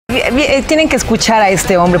Tienen que escuchar a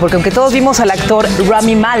este hombre, porque aunque todos vimos al actor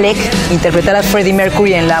Rami Malek interpretar a Freddie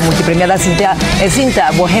Mercury en la multipremiada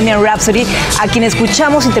cinta Bohemian Rhapsody, a quien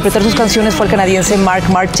escuchamos interpretar sus canciones fue el canadiense Marc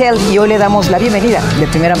Martel, y hoy le damos la bienvenida de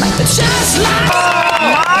primera mano.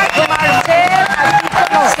 Marc Martel, aquí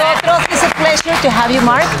con nosotros. It's a pleasure to have you,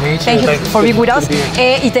 Marc. Thank you for being with us.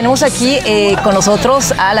 Y tenemos aquí con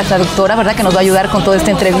nosotros a la traductora, ¿verdad?, que nos va a ayudar con toda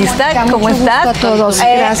esta entrevista. ¿Cómo estás? A todos.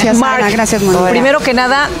 Gracias, Marc, Ana. Gracias, Manuela. Primero que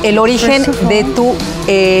nada, el origen de tu,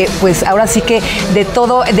 pues ahora sí que de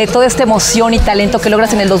toda esta emoción y talento que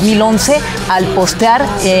logras en el 2011 al postear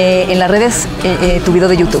en las redes tu video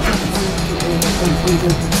de YouTube.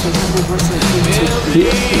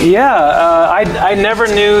 I never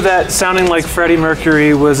knew that sounding like Freddie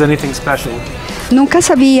Mercury was anything special. Nunca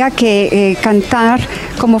sabía que cantar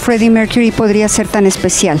como Freddie Mercury podría ser tan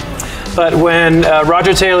especial. But when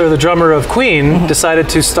Roger Taylor, the drummer of Queen, decided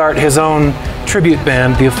to start his own tribute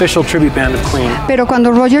band, the official tribute band of Queen. Pero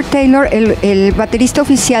cuando Roger Taylor, el baterista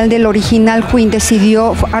oficial del original Queen,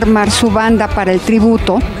 decidió armar su banda para el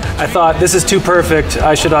tributo, I thought, this is too perfect.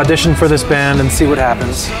 I should audition for this band and see what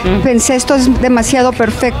happens. pensé, esto es demasiado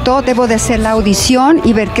perfecto, debo de hacer la audición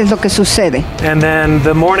y ver qué es lo que sucede. And then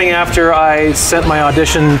the morning after I sent my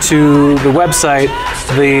audition to the website,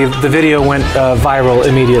 the video went viral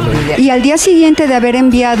immediately. Y al día siguiente de haber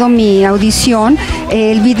enviado mi audición,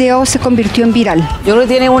 el video se convirtió en viral. Yo creo que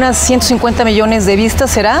tiene unas 150 millones de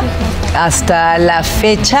vistas, ¿será? Hasta la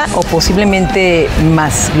fecha, o posiblemente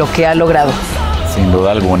más, lo que ha logrado. Sin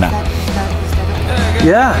duda alguna.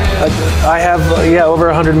 Yeah, I have over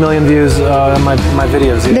 100 million views on my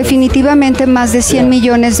videos. Definitivamente más de 100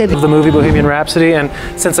 millones de The movie Bohemian Rhapsody, and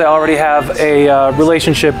since I already have a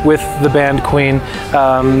relationship with the band Queen,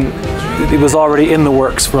 it was already in the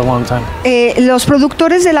works for a long time. Los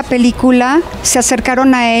productores de la película se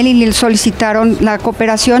acercaron a él y le solicitaron la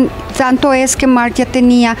cooperación. Tanto es que Marc ya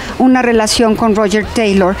tenía una relación con Roger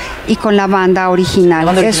Taylor y con la banda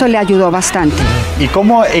original. Eso le ayudó bastante. ¿Y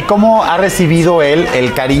cómo ha recibido él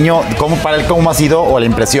el cariño, cómo ha sido, o la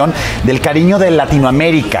impresión del cariño de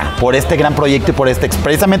Latinoamérica por este gran proyecto y por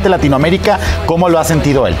precisamente Latinoamérica? ¿Cómo lo ha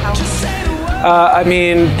sentido él? I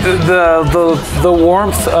mean, the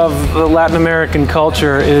warmth of the Latin American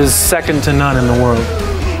culture is second to none in the world.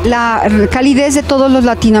 La calidez de todos los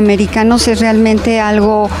latinoamericanos es realmente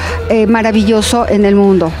algo maravilloso en el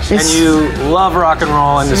mundo. And you love rock and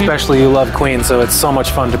roll, and especially you love Queen, so it's so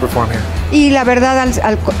much fun to perform here. Y la verdad,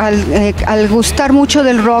 al gustar mucho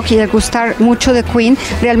del rock y al gustar mucho de Queen,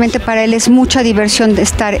 realmente para él es mucha diversión de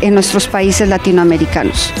estar en nuestros países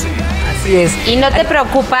latinoamericanos. Así es. ¿Y no te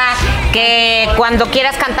preocupa que cuando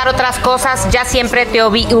quieras cantar otras cosas ya siempre te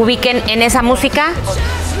ubiquen en esa música?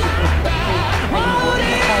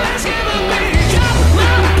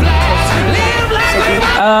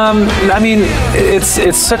 I mean,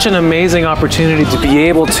 it's such an amazing opportunity to be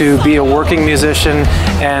able to be a working musician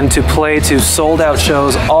and to play to sold-out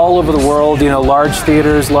shows all over the world, you know, large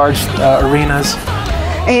theaters, large arenas.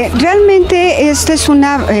 Realmente esta es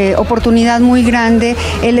una oportunidad muy grande,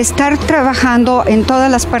 el estar trabajando en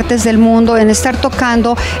todas las partes del mundo, en estar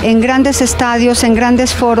tocando en grandes estadios, en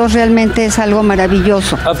grandes foros, realmente es algo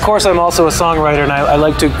maravilloso. Of course, I'm also a songwriter, and I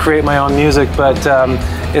like to create my own music, but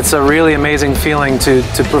it's a really amazing feeling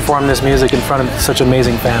to perform this music in front of such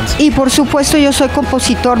amazing fans. Y por supuesto yo soy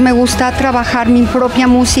compositor, me gusta trabajar mi propia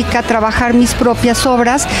música, trabajar mis propias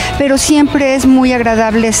obras, pero siempre es muy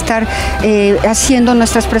agradable estar haciendo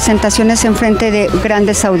nuestras presentaciones en frente de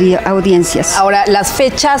grandes audiencias. Ahora, las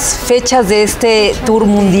fechas de este tour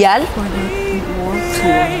mundial.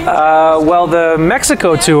 Well, the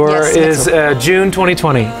Mexico tour is June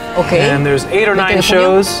 2020. Okay. And there's 8 or 9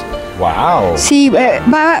 shows. Wow. Sí,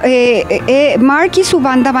 Marc y su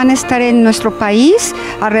banda van a estar en nuestro país,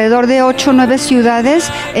 alrededor de 8 o 9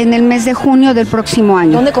 ciudades, en el mes de junio del próximo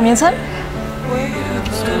año. ¿Dónde comienzan?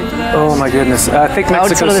 Oh my goodness, I think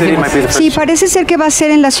Mexico City might be the first. Sí, parece ser que va a ser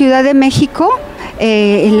en la Ciudad de México,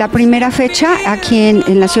 en la primera fecha, aquí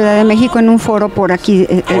en la Ciudad de México, en un foro por aquí,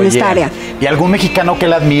 en esta área. ¿Y algún mexicano que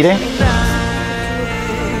la admire?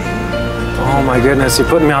 Oh my goodness, you're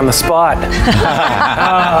putting me on the spot.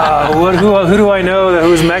 Who do I know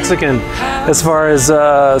who's Mexican as far as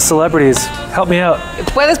celebrities? Help me out.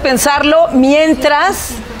 Puedes pensarlo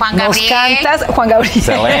mientras nos cantas, Juan Gabriel.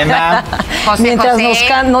 Selena. José, Mientras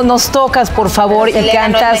nos tocas, por favor, y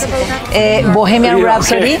cantas Bohemian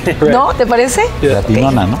Rhapsody, ¿no? ¿Te parece?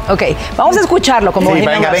 Latinona, ¿no? Ok, vamos a escucharlo como Sí,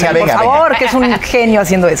 Bohemian Rhapsody, por favor, que es un genio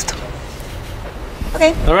haciendo esto.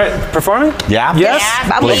 Okay. All right, performing? Yeah. Yes? Yeah,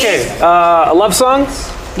 vamos. Okay, a love song?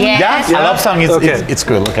 Yes. Yeah, a love song is it's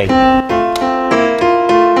good, okay.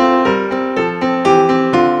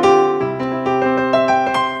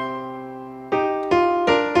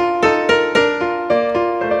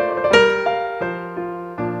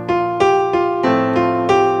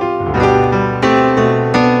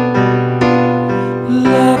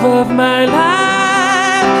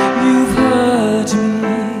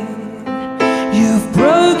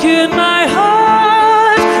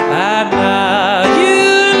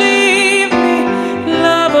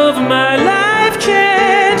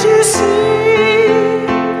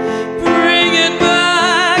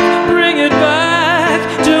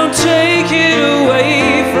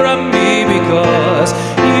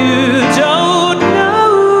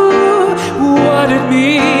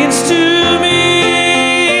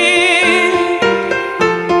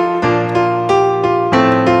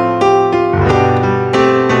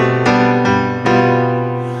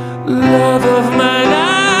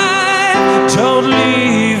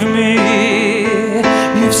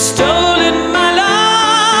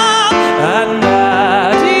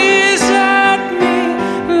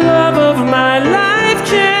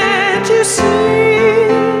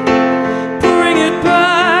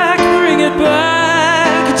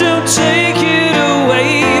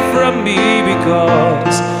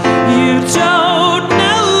 because you don't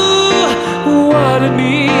know what it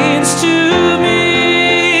means to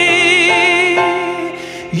me.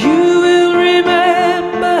 You will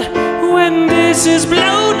remember when this is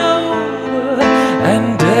blown over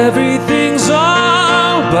and everything's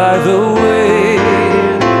all by the way.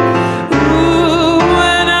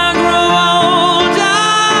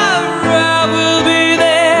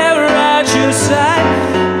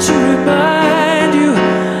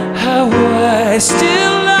 I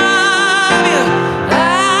still love you,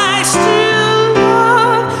 I still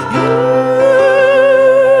love you.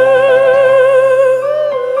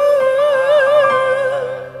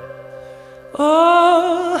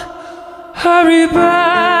 Oh, hurry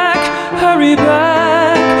back,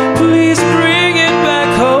 please bring it back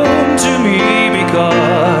home to me,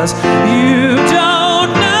 because you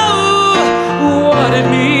don't know what it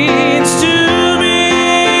means to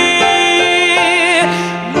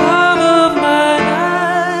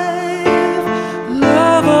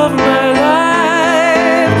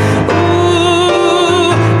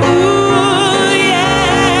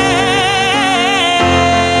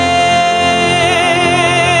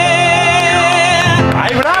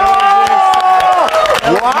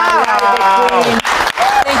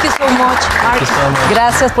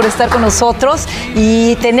Gracias por estar con nosotros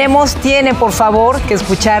y tienen por favor que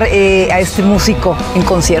escuchar a este músico en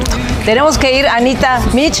concierto. Tenemos que ir, Anita,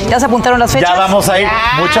 Mitch, ¿ya se apuntaron las fechas? Ya vamos a ir.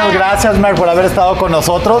 Muchas gracias, Marc, por haber estado con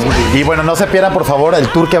nosotros. Y bueno, no se pierdan, por favor, el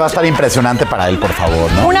tour que va a estar impresionante para él, por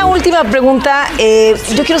favor, ¿no? Una última pregunta.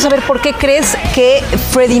 Yo quiero saber por qué crees que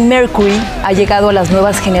Freddie Mercury ha llegado a las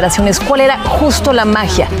nuevas generaciones. ¿Cuál era justo la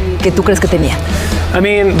magia que tú crees que tenía? I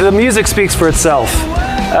mean, the music speaks for itself.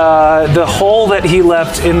 The hole that he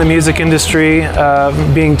left in the music industry,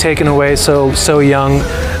 being taken away so young,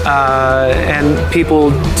 and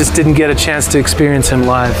people just didn't get a chance to experience him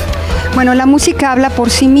live. Bueno, la música habla por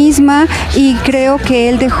sí misma y creo que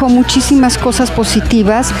él dejó muchísimas cosas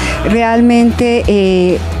positivas.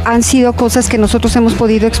 Realmente han sido cosas que nosotros hemos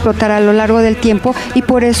podido explotar a lo largo del tiempo y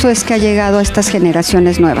por eso es que ha llegado a estas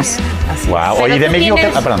generaciones nuevas. Wow. Oye, de México,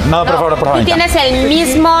 perdón. No, por favor, por favor. ¿Tú tienes el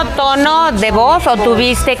mismo tono de voz o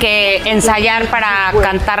tuviste que ensayar para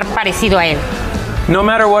cantar parecido a él? No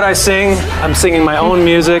matter what I sing, I'm singing my own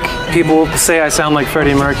music. People say I sound like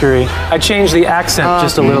Freddie Mercury. I changed the accent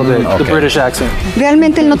just a little bit, the British accent.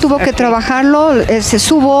 Realmente él no tuvo que trabajarlo, es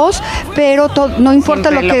su voz, pero no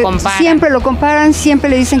importa siempre lo comparan, siempre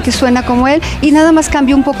le dicen que suena como él y nada más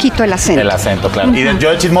cambió un poquito el acento. El acento, claro. Y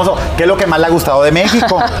yo, el chismoso, ¿qué es lo que más le ha gustado de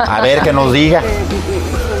México? A ver, que nos diga.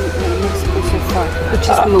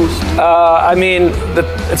 I mean,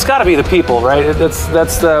 it's got to be the people, right?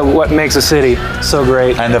 That's what makes a city so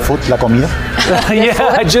great. And the food, la comida.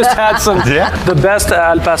 Yeah, I just had the best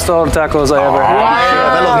al pastor tacos I ever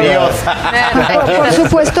had. De los míos. Por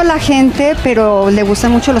supuesto la gente, pero le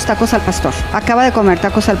gustan mucho los tacos al pastor. Acaba de comer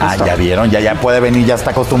tacos al pastor. Ya vieron, ya puede venir, ya está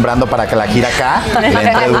acostumbrando para que la gira acá le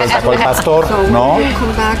entre duro el taco al pastor, ¿no?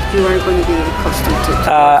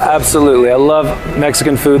 Absolutely, I love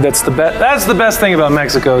Mexican food. That's the best thing about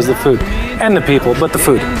Mexico is the food and the people, but the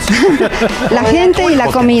food. La gente y la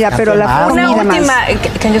comida, pero la comida más. Una última,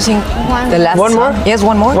 can you sing the last One more? song? Yes,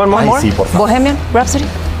 one more. One more? Ay, sí, por favor. Bohemian Rhapsody.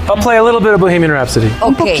 I'll play a little bit of Bohemian Rhapsody.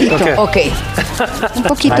 Un poquito. Okay. Un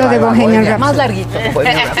poquito de Bohemian Rhapsody. Más larguito.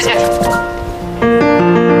 Bohemian Rhapsody.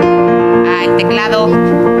 Ah, el teclado.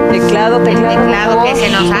 Teclado. El teclado que se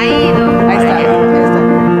nos ha ido. Ahí está.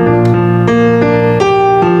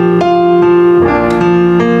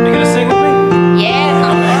 You gonna sing with me? Yes.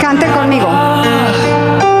 Cante conmigo.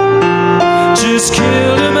 Just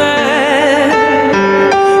killed a man,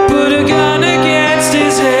 put a gun against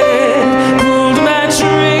his head, pulled my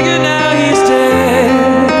trigger, now he's dead.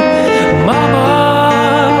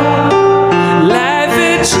 Mama, life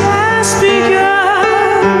had just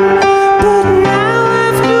begun, but now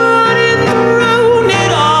I've gone and thrown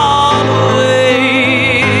it all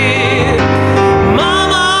away.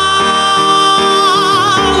 Mama,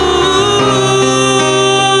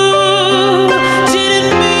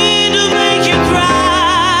 didn't mean to make you cry.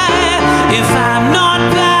 If I'm not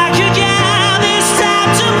back again this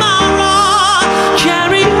time tomorrow,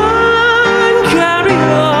 carry on,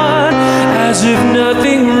 as if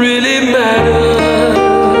nothing really matters.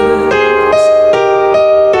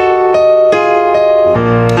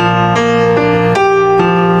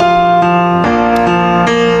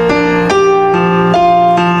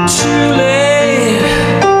 Too late,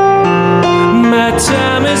 my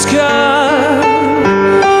time has come.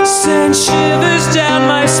 Send shivers down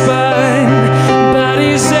my spine,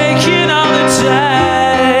 body's aching all the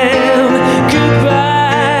time.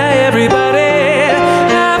 Goodbye, everybody,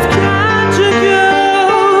 I've got to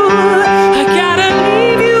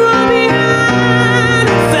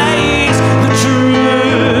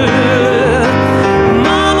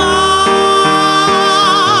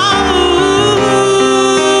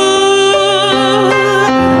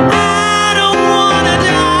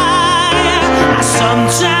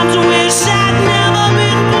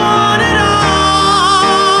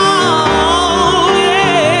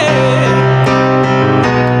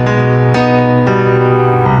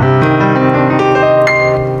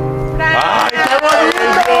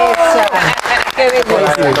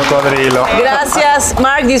cocodrilo. Gracias,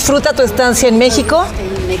 Marc. Disfruta tu estancia en México.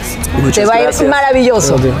 Te va a ir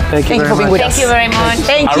maravilloso. Thank you for being with Thank us. you very much.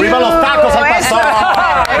 Thank you. ¡Arriba los tacos al pastor!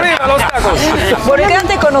 ¡Arriba los tacos! Bueno,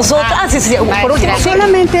 quédate con nosotros. Ah, sí. Por último, sí.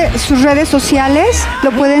 Solamente sus redes sociales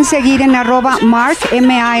lo pueden seguir en @Marc,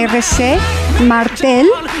 M-A-R-C, Martel,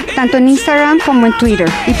 tanto en Instagram como en Twitter.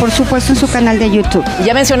 Y por supuesto en su canal de YouTube.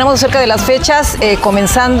 Ya mencionamos acerca de las fechas,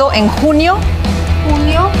 comenzando en junio.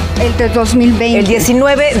 Junio, el de 2020. El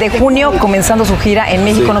 19 de junio, comenzando su gira en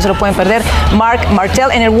México, no se lo pueden perder. Marc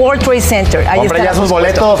Martel en el World Trade Center. Ahí Compre está. ya sus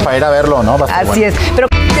boletos para ir a verlo, ¿no? Va a estar Así bueno. es. Pero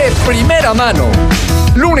De primera mano,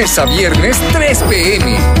 lunes a viernes 3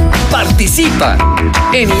 p.m. Participa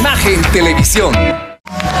en Imagen Televisión.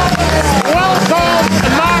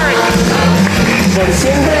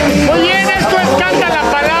 Muy bien, esto es Canta la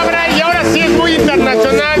Palabra y ahora sí es muy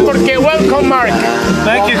internacional porque welcome Marc.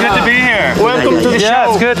 Thank you. Good to be here. Welcome to the Yeah,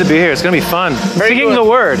 show. it's good to be here. It's going to be fun. Very Singing good. the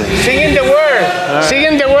word. Singing the word.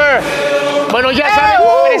 Singing the word. Bueno, ya saben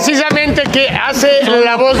precisamente que hace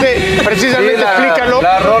la voz de, precisamente explícalo.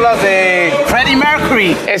 Las rolas de Freddie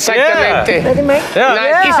Mercury. Exactamente. Yeah.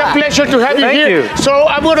 Nice. It's a pleasure to have you Thank here. you. So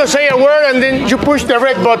I'm going to say a word and then you push the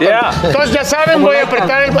red button. Yeah. Entonces ya saben, voy a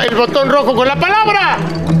apretar el botón rojo con la palabra.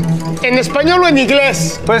 ¿En español o en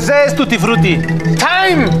inglés? Pues es Tutti Frutti.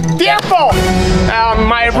 Time, tiempo. Oh,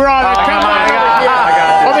 my brother, come on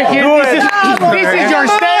over here. Over here. This is your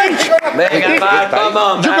stage.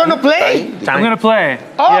 You're gonna play? I'm going to play.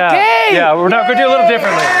 Okay. Yeah, we're going to do a little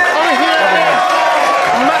differently. Over here.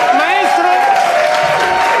 Maestro.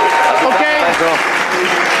 Okay.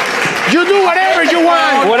 You do whatever you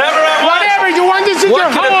want. Whatever I want. Whatever you want. This is your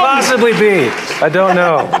What could it home. possibly be? I don't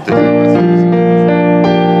know.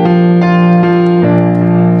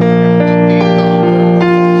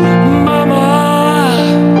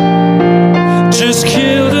 Just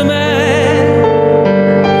killed a man,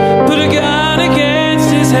 put a gun against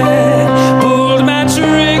his head, pulled my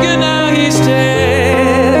trigger, now he's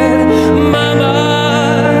dead.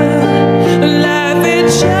 Mama, life had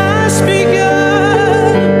just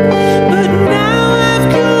begun, but now I've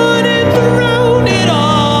gone and thrown it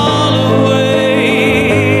all away.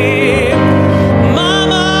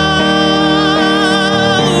 Mama,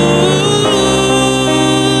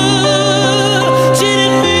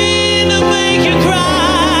 didn't mean to make you cry.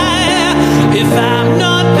 If I'm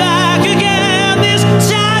not back again this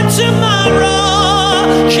time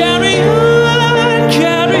tomorrow, carry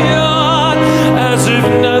on, as if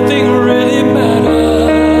nothing really matters.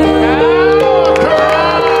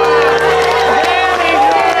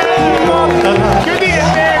 You did it,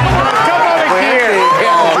 man. Come over here.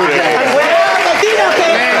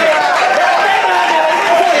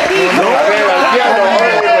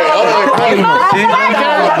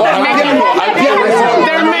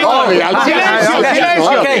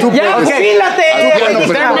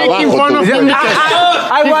 They're making fun of him.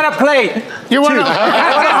 I wanna play. You wanna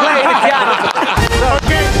Play the piano.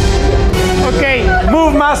 Okay.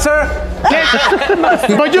 Move, master.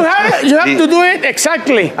 But you have to do it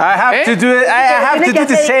exactly. I have to do it. I have to do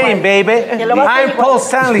the same, baby. I'm Paul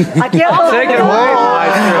Stanley. Take it away,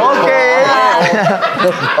 maestro.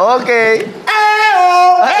 Okay.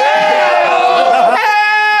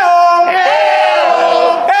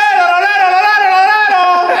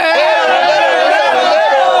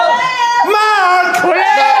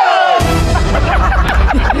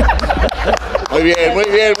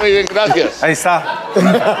 Muy bien, gracias. Ahí está.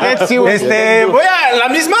 ¿Voy a la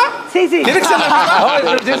misma? Sí. ¿Tiene que ser la misma? Oh, he's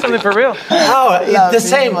going to do something for real. Oh, the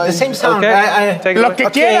same sound. Okay. Take it Lo away. que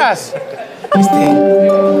quieras.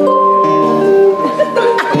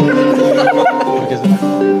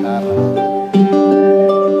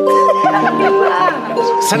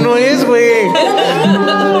 Esa no es, güey.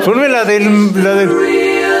 Ponme la del.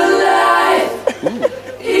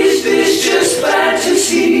 Is this just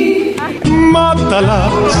fantasy? Mátala.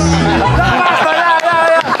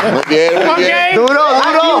 Muy bien, muy bien. Duro.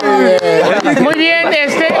 Muy bien,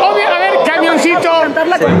 obvio, a ver, camioncito.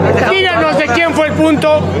 Díganos de quién fue el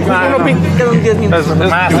punto.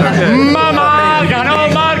 Mamá, ganó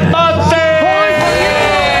Marc Martel.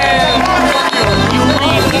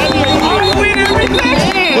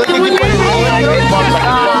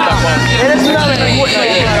 Eres una vergüenza.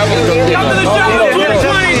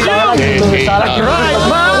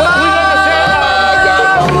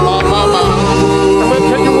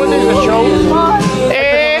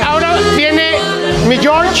 Ahora viene mi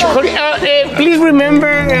George. Please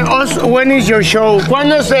remember us, when is your show?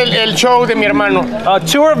 ¿Cuándo es el show de mi hermano?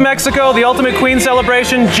 Tour of Mexico, the Ultimate Queen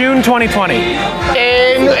Celebration, June 2020.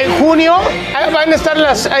 En junio, ahí van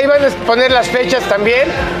a poner las fechas también.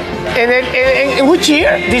 ¿En which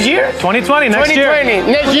year? This year? 2020, next year.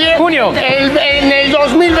 2020, next year. Junio. En el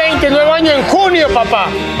 2020, nuevo año en junio, papá.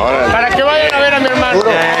 Órale. Para que vayan a ver a mi hermano.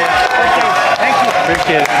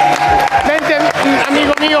 Appreciate it. Vente,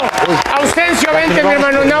 amigo mío. Ausencio, vente, mi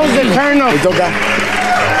hermano. Now's the turn of. Me toca.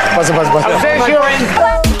 Pasa. Ausencio.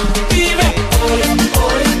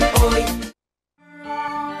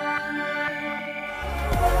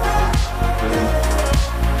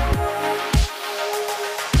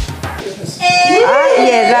 Ha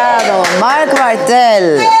llegado Marc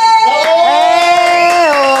Martel.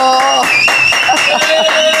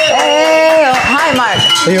 Hi,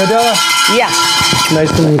 Marc. Are you Adela? Yeah.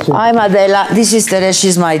 Nice to meet you. I'm Adela. This is Tere.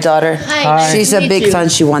 She's my daughter. Hi. She's a big fan.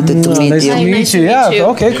 She wanted to meet Nice you. to meet you. Yeah.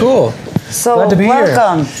 Okay. Cool. So Glad to be here.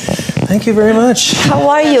 welcome. Thank you very much. How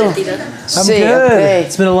are you? I'm good. Okay.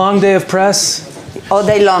 It's been a long day of press. All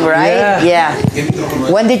day long, right? Yeah.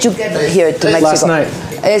 When did you get here to Mexico? Last night.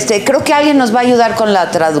 Creo que alguien nos va a ayudar con la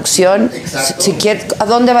traducción. Si quiere, ¿a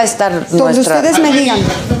dónde va a estar Donde nuestra? ustedes me digan.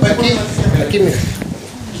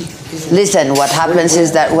 Listen, what happens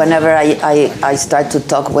is that whenever I start to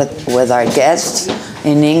talk with our guests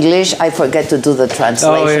in English, I forget to do the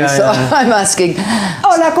translation. So I'm asking.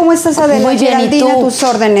 Hola, ¿cómo estás, Adela? Muy bien, ¿y Geraldine, tú? a tus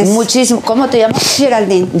órdenes. Muchísimo. ¿Cómo te llamas?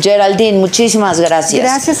 Geraldine. Geraldine, muchísimas gracias.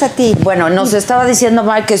 Gracias a ti. Bueno, nos estaba diciendo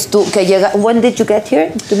Marc que llega. When did you get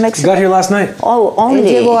here to Mexico? Got here last night. Oh, Él only.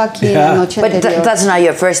 llegó aquí la noche But anterior. that's not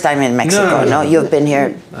your first time in Mexico, no? You've been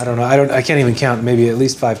here. I don't know. I can't even count. Maybe at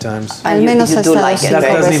least 5 times. Al menos you has do estado like it, cinco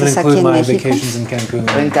That doesn't even veces aquí include en my México. vacations in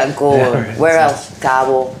Cancun. In Cancun. Yeah, right. Where else?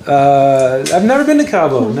 Cabo. I've never been to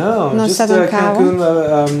Cabo. No, No just estado en Cabo.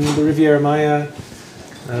 Cancun, the Riviera Maya.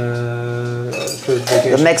 For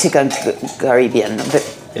vacation. The Mexican Caribbean.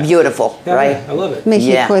 Beautiful, Yeah, right? I love it.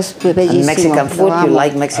 México es And bellísimo. Mexican lo food, you amo.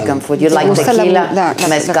 like Mexican food, you ¿Te like gusta la tequila,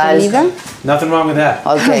 mezcal. comida? Nothing wrong with that.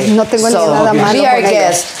 Okay. No tengo so, nada malo be our con ello.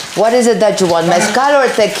 guest. What is it that you want, mezcal or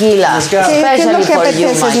tequila? Mezcal. ¿Qué es lo Especially que for you,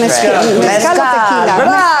 apetece? my friend. ¿Mezcal o tequila?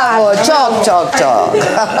 Bravo,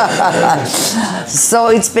 choc. So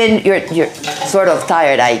it's been, you're sort of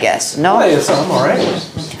tired, I guess, no? Hey, so I'm all right.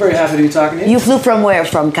 Very happy to be talking to you. You flew from where?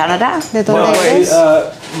 From Canada? ¿De No, dónde eres?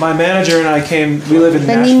 my manager and I came. We live in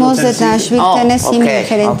Venimos de Nashville, Tennessee. Nashville, Oh, Tennessee, okay, mi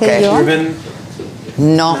gerente okay. y yo. You ever been?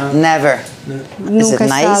 No, never. Is it Nunca he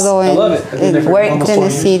nice? estado I love it. I've been en there for almost 20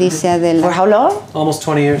 Tennessee, years. dice Adela. For how long? Almost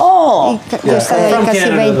 20 years. Oh, Yo he estado ahí From casi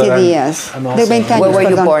Canada, 20 but días. I'm De also- 20 where años, were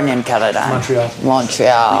you perdón. born in Canada? Montreal.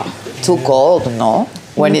 Montreal. Too cold, no?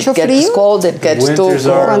 When Mucho it gets frío? cold, it gets Winters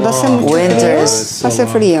too are cold. Cuando hace long. mucho Winters. frío, hace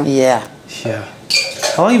frío. Yeah, Yeah.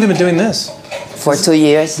 How long have you been doing this? for 2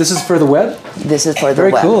 years. This is for the web? This is for the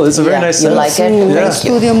Very web. cool. It's a very nice You setup. like it? Un Yeah.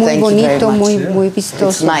 estudio muy Thank you very bonito, much. muy It's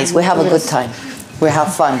vistoso. nice. We have a good time. We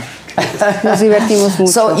have fun. Nos divertimos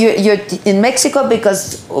mucho. So you're in Mexico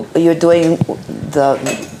because you're doing the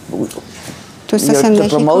 ¿Tú estás your- en the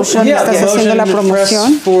México? promotion? Yeah, ¿Estás haciendo la the press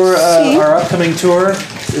promoción? for Sí. our upcoming tour.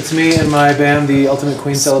 It's me and my band, the Ultimate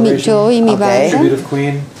Queen Celebration. Yo y mi Okay. banda Tribute of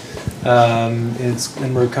Queen.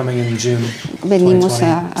 And we're coming in June. venimos 2020.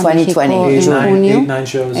 a México 2020. en junio, 8-9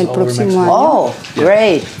 shows el all over próximo Mexico. año. Oh,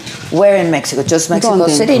 great. Where in Mexico? Just Mexico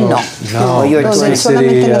 ¿Dónde? City? No. No, you're Donde doing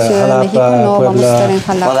solamente en la Ciudad de Jalapa, México, no, vamos a estar en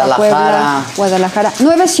Jalapa, Guadalajara. Puebla, Guadalajara.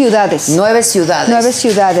 9 ciudades. 9 ciudades. 9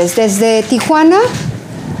 ciudades, desde Tijuana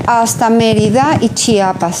hasta Mérida y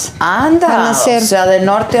Chiapas. Anda. Van a ser o sea, de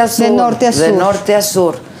norte a sur. de norte a sur. De norte a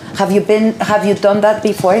sur. Have you done that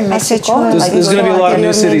before in ¿Has Mexico? hecho There's, there's going to be a lot of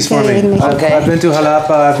new cities for me. anteriormente en México? I've been to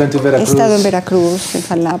Jalapa, I've been to He estado en Veracruz, Veracruz, en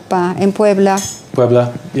Jalapa, en Puebla.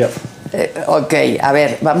 Puebla. Yep. Ok, a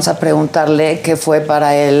ver, vamos a preguntarle qué fue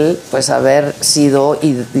para él, pues haber sido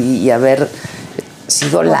y haber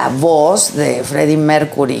sido la voz de Freddie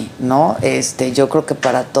Mercury, ¿no? Yo creo que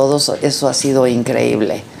para todos eso ha sido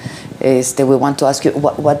increíble. We want to ask you,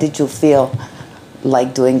 what did you feel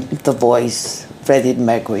like doing the voice, Freddie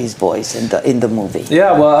Mercury's voice in the movie?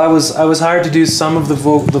 Yeah, well, I was hired to do some of the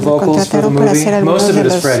vocals for the Contrataron para hacer movie. Most of it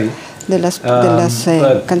is algunas Freddie. de las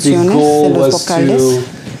But canciones, the de goal los was vocales.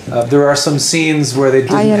 there are some scenes where they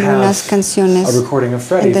Hay didn't algunas have canciones a recording of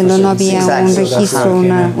Freddie. en donde no había un Exacto, so that's registro, how it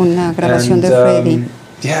came in. una grabación de And, Freddie.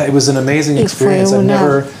 Yeah, it was an amazing Y fue experience. I've una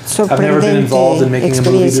never been involved in making a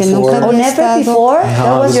movie experiencia. Nunca before. Oh, había never estado before?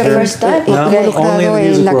 That was your first time? No, Okay. only in the involucrado en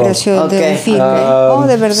music la world. creación de Okay. un filme. Oh,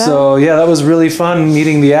 de verdad. So yeah, that was really fun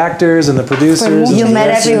meeting the actors and the producers. Fue and mucha You the met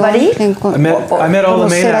directors. everybody? I met all the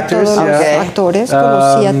main Conocer a actors. todos los Yeah. actores,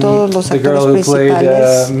 conocí a todos los The girl actores who played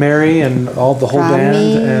principales. Mary and all the whole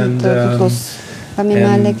Rami, band and todos los Rami and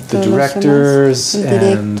Malek, the todos los demás, directors el and the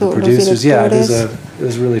directo, los producers. Yeah, directores. It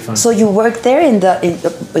was really fun. So you worked there in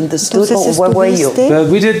the studio. Where were you?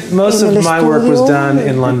 We did most of my work was done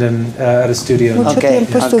in London at a studio. Mucho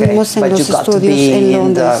tiempo estuvimos en But los you got to estudios be en in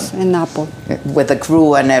Londres, en Apple. with the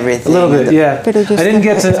crew and everything. A little bit, yeah. Pero yo I didn't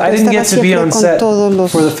get to be on set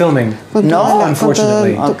for the filming. No,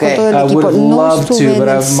 unfortunately. Okay. I would have loved to,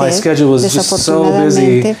 but my schedule was just so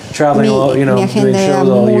busy traveling, doing shows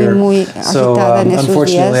all year. So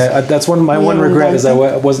unfortunately, that's my one regret is I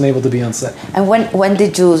wasn't able to be on set. And when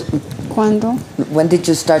did you? ¿Cuándo? When did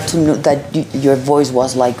you start to know that your voice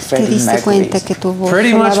was like ¿Te Freddie diste Mercury? cuenta que tu voz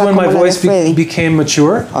Pretty much sonaba when my como la de voice Freddie? became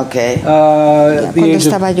mature. Okay. At the Cuando age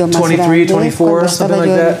estaba yo of más 23, grande, 24, cuando something estaba like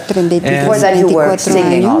yo that. entre 23 And- Before that you were 24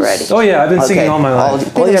 singing años. already. Oh yeah, I've been singing all my life. All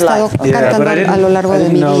Pero he your estado life. Yeah, cantando but I a lo largo I de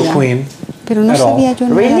didn't mi know vida. Queen. Pero no at all. sabía yo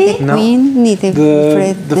nada Really? de No. Queen ni de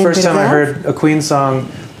Fred. The ¿de first time I verdad? heard a Queen song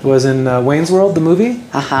was in Wayne's World, the movie,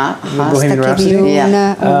 Ajá, the ajá. Bohemian Hasta que vi Rhapsody.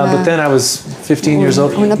 una, But then I was 15 years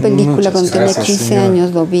old. una película cuando tenía Muchas 15 gracias,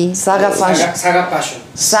 años, lo vi. Saga Passion. Saga Passion.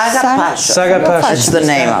 Saga Passion. Saga Passion. That's the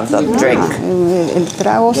name of the drink. El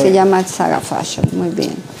trago se llama Saga Fashion, muy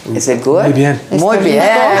bien. Is it good? Muy bien. Muy Está bien.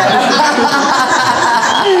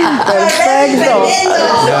 Perfecto.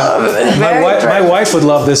 My wife would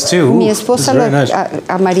love this too. Mi It's esposa very lo nice.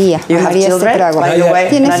 amaría, You have amaría este children, trago. by the way?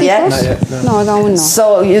 ¿Tienes Not yet? hijos? Not yet, No, aún no.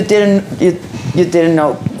 So you didn't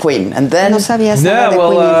know Queen, and then No sabías nada Yeah, de well,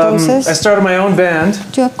 Queen, I entonces started my own band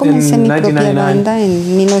yo comencé in mi propia 1999. banda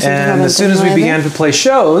en And as soon as we 1999 began to play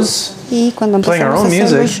shows, y cuando playing our empezamos a own hacer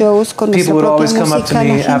los music, shows con people nuestra would always propia come up to música,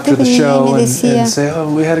 me la after gente the venía y show me and decía, say, "Oh,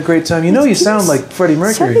 we had a great time. You know, you sound like Freddie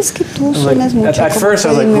Mercury." ¿sabes que tú I'm like, suenas mucho at como first, I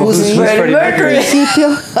was like, Freddie "Who's Mercury?" Freddie Al Mercury?" principio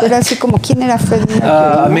era así como, ¿quién era Freddie Mercury?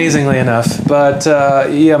 ¿no? Amazingly enough, but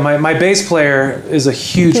yeah, my bass player is a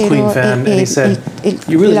huge Pero Queen fan, and he said,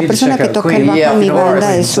 "You really la need to persona check que out toca el Queen." bajo en mi of course.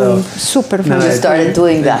 banda es So, un súper fan then you de started Queen.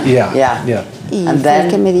 doing that. yeah. Y And fue el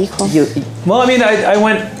que then me dijo, Well, I mean, I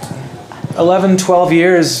went 11, 12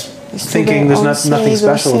 years thinking there's 11, nothing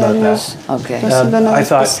special 12 about that. años, Okay. no solo nada I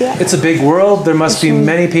thought especial. it's a big world. There must be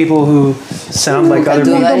many people who sound like other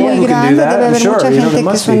do people that, yeah. who can do Grande, that. debe I'm haber sure, mucha there gente que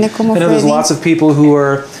must be. suene como I know there's Freddie. lots of people who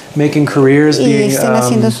are making careers Y being están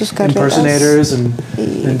haciendo sus carreras. impersonators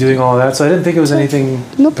and doing all that. So I didn't think it was anything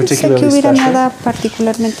No pensé que particularly hubiera special. nada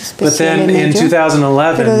particularmente But especial then en in ello.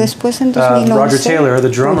 2011, Pero después en 2011, Roger Taylor, the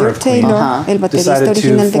drummer Roger of Queen, Taylor, el baterista decided to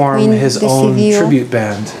original de form Queen, his own decidió tribute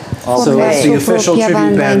band. So formar it's the su official propia tribute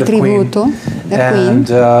banda band en of Queen. tributo de And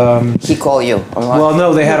Queen. He called you. or what? well,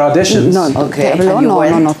 no, they had auditions. No, Okay, ¿te habló? and you No,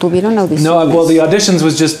 went? no, tuvieron audiciones. No, well, the auditions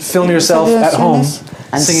was just film yourself at home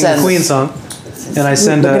And singing a send- Queen song, and I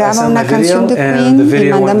send Graba my una video, canción de and the Queen y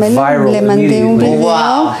video went mándamelo. viral Le mandé un immediately. video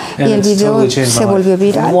Wow. y And el it's video totally changed se my volvió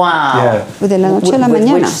viral. Wow. Yeah. De la noche a la With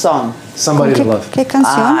mañana. which song? Somebody ¿Qué, to love. ¿Qué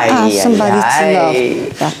canción? Ay, Somebody's ay, Love. ay.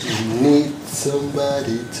 Ya. Need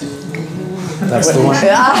somebody to. That's the one.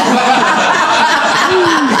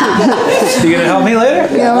 You gonna help me later?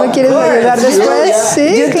 ¿No me quieres ayudar después?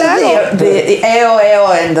 Sí, You claro. did the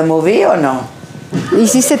EO in the movie or no?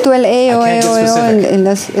 ¿Hiciste tú el EO, I can't get EO, EO specific. en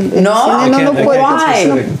las... en No, el cine? I No, can't- I puedo. can't get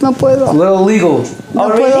No, specific. no puedo. A little legal. No Oh,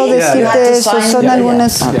 puedo really? Yeah. You had decirte to eso. sign Son it?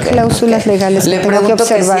 algunas Okay. cláusulas legales Le que tengo que pregunto que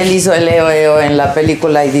si observar. él hizo el EO en la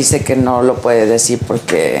película y dice que no lo puede decir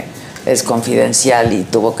porque es confidencial y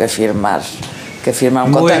tuvo que firmar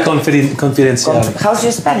un Muy contrato. confidencial. How's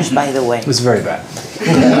your Spanish, by the way? It was very bad.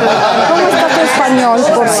 ¿Cómo está tu español,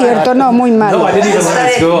 por cierto? No, muy mal. No, I didn't even learn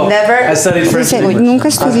at school. Never- I studied French Dice, and English. nunca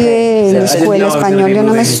estudié en la escuela español, yo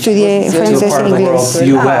nada más estudié to a francés part e of the inglés.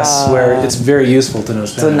 world, US, where it's very useful to know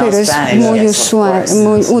Spanish. know Pero es Spanish, muy yes, of usual, course.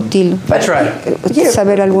 muy útil I tried.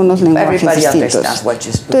 saber algunos lenguajes Everybody distintos. understands what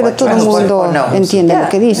you Pero what todo el you- mundo or no. entiende lo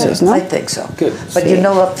que dices, ¿no? I think so. Good. But you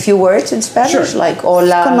know a few words in Spanish, Sure. like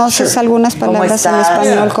hola. ¿Conoces algunas ¿Cómo palabras en estás?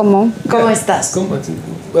 español como ¿Cómo estás?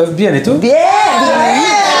 Bien, ¿y tú? Bien, bien.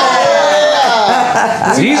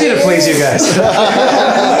 It's easy to please you guys.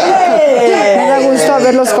 me da gusto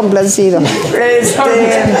haberlos complacido?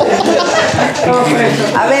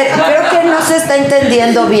 A ver, creo que no se está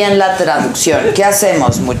entendiendo bien la traducción. ¿Qué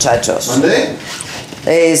hacemos, muchachos? ¿Dónde?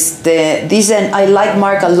 Dicen, I like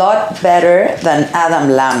Mark a lot better than Adam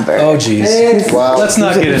Lambert. Oh, jeez. Wow. Let's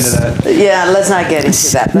not get into that. Yeah, let's not get into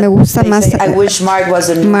that. Me gusta They más say, I wish Mark was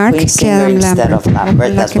a Mark Queen que singer Adam instead of Lambert.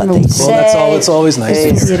 Lambert. That's Que what me they gusta. say. Well, that's always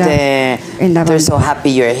nice to hear. En la They're banda. so happy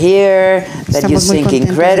you're here, that you Estamos muy sing contentos de que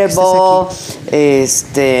incredible.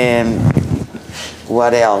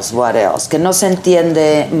 What else? What else? Que no se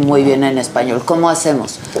entiende muy bien en español. ¿Cómo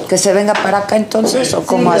hacemos? ¿Que se venga para acá entonces o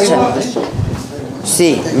cómo hacemos?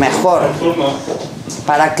 Sí, mejor.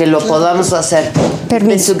 para que lo podamos hacer.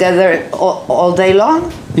 Permiso. Been together all day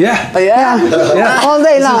long? Yeah. Yeah. All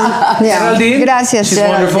day long. Yeah. Geraldine? Gracias. She's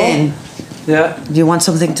wonderful. Yeah. Do you want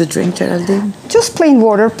something to drink, Geraldine? Just plain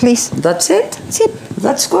water, please. That's it? Sí.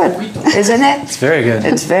 That's good, isn't it? It's very good.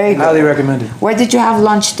 It's very good. Highly recommended. Where did you have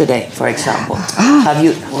lunch today, for example? Have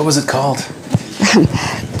you? What was it called?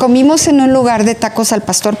 Comimos en un lugar de tacos al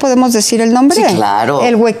pastor, ¿podemos decir el nombre? Sí, claro.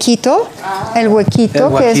 El Huequito,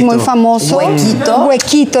 que es muy famoso. ¿Huequito?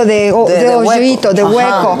 Huequito de hoyito, de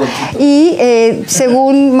hueco. Y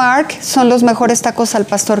según Marc, son los mejores tacos al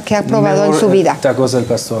pastor que ha probado en su vida. Tacos al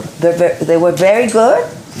pastor. They were very good.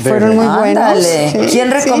 Fueron muy buenos. Ándale. Sí, ¿Quién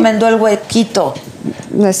recomendó el Huequito?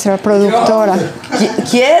 Nuestra productora.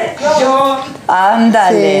 ¿Quién? Yo.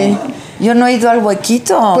 Ándale. Sí. Yo no he ido al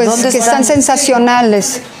Huequito. Pues ¿Dónde que están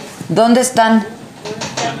sensacionales. ¿Dónde están?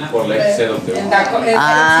 Por la Excel.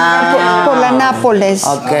 Por la Nápoles.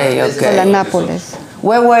 Ok. Por la Nápoles.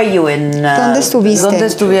 Where were you in? ¿Dónde estuviste? ¿Dónde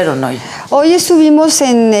estuvieron hoy? Hoy estuvimos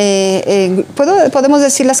en... ¿podemos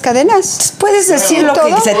decir las cadenas? Puedes decir lo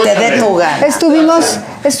que se te dé tu gana.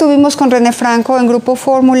 Estuvimos con René Franco en Grupo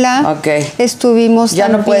Fórmula. Ok. Estuvimos Ya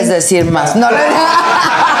también... no puedes decir más. No.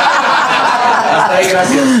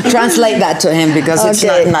 Translate that to him because it's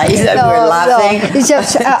not nice that we're laughing. No. It's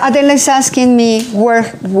just, Adela is asking me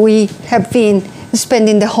where we have been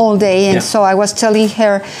spending the whole day, and so I was telling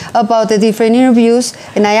her about the different interviews,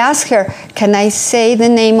 and I asked her, can I say the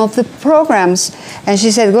name of the programs? And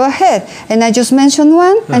she said, go ahead. And I just mentioned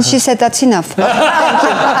one, and she said, that's enough. No,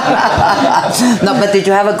 but did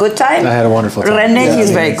you have a good time? I had a wonderful time. René,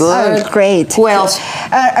 he's very good. Oh, great. Who else?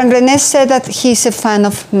 And René said that he's a fan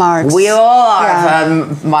of Marc's. We all are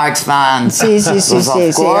Marc's fans. Sí,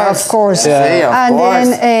 of course. Yeah. And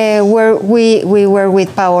then we were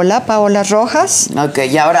with Paola Rojas. Ok,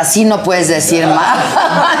 y ahora sí no puedes decir más.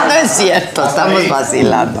 No es cierto, estamos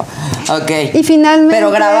vacilando. Ok. Y finalmente... ¿Pero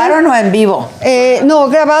grabaron o en vivo? No,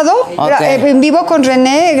 grabado. Okay. En vivo con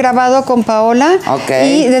René, grabado con Paola.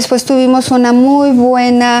 Okay. Y después tuvimos una muy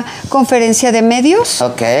buena conferencia de medios.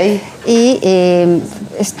 Ok. Y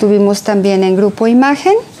estuvimos también en Grupo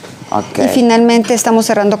Imagen. Okay. Y finalmente estamos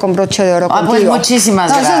cerrando con broche de oro contigo. Pues muchísimas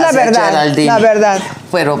gracias, eso es la verdad, Geraldine. la verdad.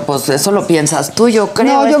 Pero pues eso lo piensas tú, yo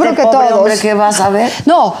creo. No, yo creo que pobre todos. Hombre, ¿qué vas a ver?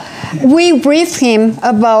 No, we briefed him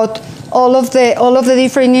about all of the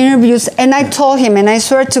different interviews, and I told him, and I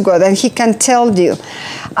swear to God, and he can tell you,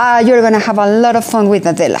 you're going to have a lot of fun with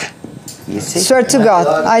Adela. Swear to God,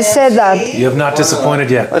 I said that. You have not disappointed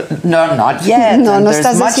yet. No, not yet. No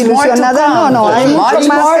estás desilusionada. No, hay mucho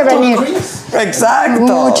más que venir.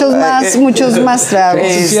 Exacto. Muchos más tragos.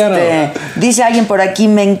 Dice alguien por aquí,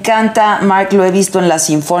 me encanta Marc, lo he visto en las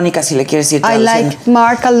sinfónicas, si le quieres decir. I like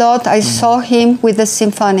Marc a lot. I saw him with the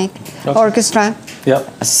symphonic orchestra. Yep.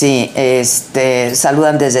 Sí,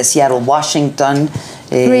 saludan desde Seattle, Washington.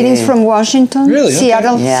 Greetings from Washington. Really?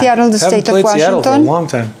 Seattle, Okay. Seattle, the state of Seattle for a Washington. long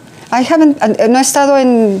time. I haven't, no he estado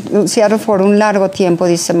en Seattle por un largo tiempo,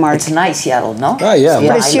 dice Marc. It's nice, Seattle, ¿no? Ah, yeah.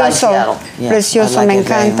 Precioso, precioso, me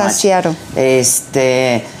encanta Seattle.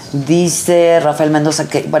 Dice Rafael Mendoza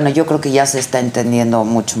que, bueno, yo creo que ya se está entendiendo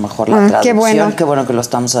mucho mejor la traducción. Qué bueno que lo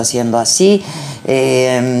estamos haciendo así.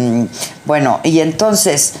 Bueno, y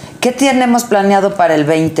entonces, ¿qué tenemos planeado para el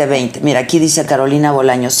 2020? Mira, aquí dice Carolina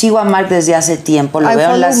Bolaño, sigo a Marc desde hace tiempo, lo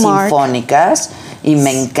veo en las sinfónicas y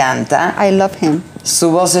me encanta. I love him.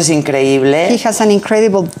 Su voz es increíble. He has an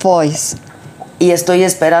incredible voice. Y estoy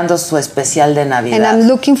esperando su especial de Navidad. And I'm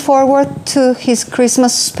looking forward to his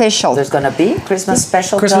Christmas special. There's going to be Christmas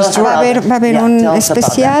special. Christmas tour. Va a haber un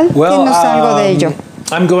especial. Well, Dinos algo de ello.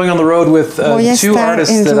 I'm going on the road with two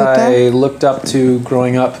artists that I looked up to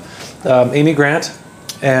growing up, Amy Grant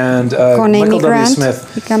and Michael W. Smith,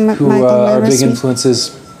 who are big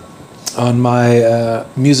influences on my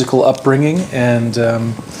musical upbringing, and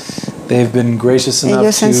they've been gracious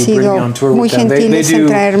enough to bring me on tour with them.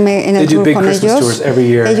 They do big Christmas tours every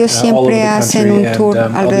year all over the country,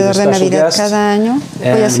 and I'll be their special guest.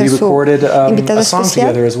 And we recorded a song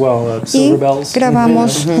together as well, Silver Bells.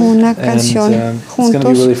 Grabamos una canción It's going to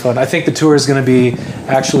be really fun. I think the tour is going to be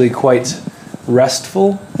actually quite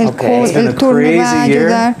restful. It's been a crazy year.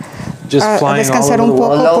 A descansar un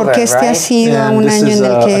poco porque este ha sido un año en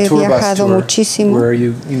el que he viajado muchísimo.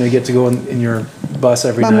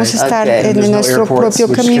 Vamos a estar en nuestro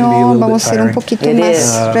propio camión, vamos a ser un poquito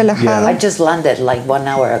más relajados. I just landed like 1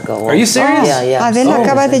 hour ago. Are you serious? Yeah. Adela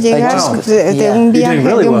acaba de llegar de un viaje,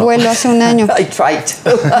 de un vuelo hace un año. I tried.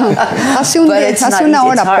 hace una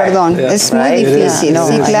hora, perdón. Es muy difícil.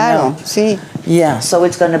 Sí, claro. Sí. Yeah, so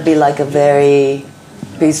it's going to be like a very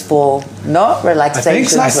peaceful, no?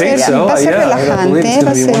 Relaxation. I think so. Va a ser relajante,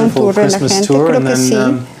 va a ser un tour relajante, creo que sí.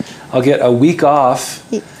 I'll get a week off.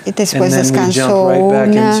 Y después descanso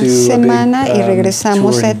una semana y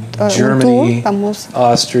regresamos a un tour. Vamos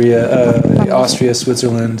Austria,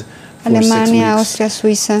 Switzerland, Alemania, Austria,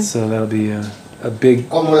 Suiza. So that'll be a big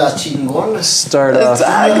como las chingonas. Start off.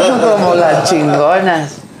 Exacto, como las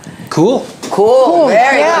chingonas. Cool.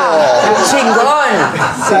 Very cool. Chingón.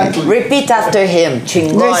 Repeat after him.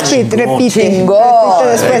 Chingón. Repite. Chingón.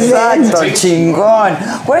 Exacto, chingón.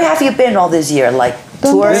 Where have you been all this year? Like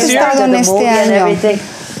touring after the movie and everything?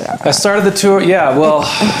 I started the tour. Yeah, well,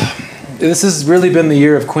 this has really been the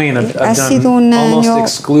year of Queen. I've sido done un año almost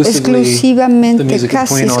exclusively the music of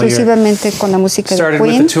Queen all year. Exclusivamente con la música de Started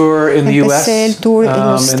Queen. with the tour in the U.S. Empecé el tour en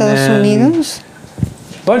los Estados Unidos.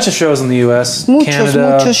 Bunch of shows in the U.S.,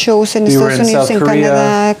 muchos shows en Estados Unidos, en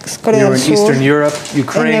Canadá, Corea del Sur, Eastern Europe,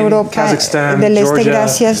 Ukraine, en Europa Kazakhstan, del Este, Georgia,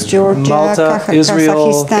 gracias, Georgia, Malta, Israel,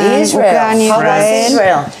 Kazajistán, Ucrania,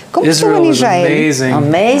 Israel. ¿Cómo estuvo en Israel?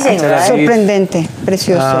 Amazing, right? Sorprendente,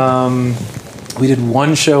 precioso. We did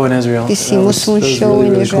one show in Israel. Hicimos un show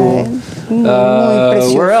en Israel. Muy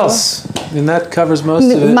precioso. Where else? And that covers most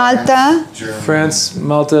of it. Malta, France,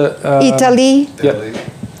 Malta, Italy.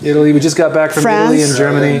 Italy. We just got back from Italy and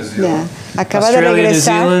Germany. Yeah. Acaba de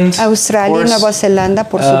regresar a Australia y Nueva Zelanda,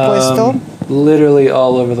 por supuesto. Literally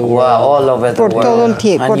all over the world. Wow, all over the por world. Todo el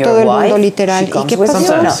tiempo, por todo el mundo literal. ¿Y qué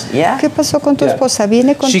pasó? ¿Qué pasó con tu esposa?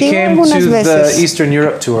 ¿Viene contigo she came algunas to veces? The Eastern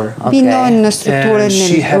Europe tour. Vino en nuestro tour en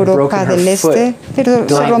Europa del Este, pero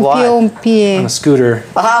se rompió un pie on a scooter.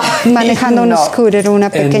 Manejando un scooter, una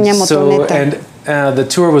pequeña motoneta. And the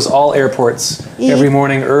tour was all airports every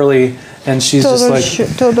morning early. And she's just like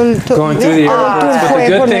going through the airports. But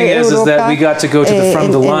the good thing is that we got to go to the front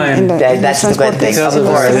of the line. That's the good thing.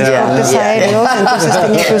 Entonces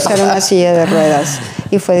tenía que usar una silla de ruedas.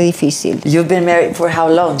 Y fue difícil. You've been married for how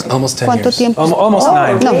long? Almost 10 ¿Cuánto years. tiempo? Almost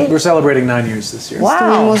 9. No. We're celebrating 9 years this year.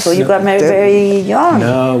 Wow, so you got married very young.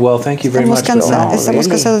 No, well, thank you very much. Estamos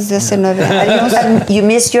casados desde hace 9 años. And you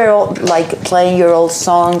miss your old, like playing your old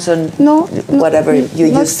songs and whatever you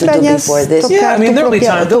used to do before this? Yeah, I mean, there'll be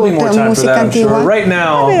more time for that, I'm sure. Right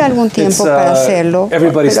now, everybody's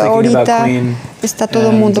thinking about Queen. Está todo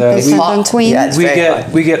el mundo pensando en Queen.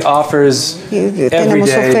 We get offers every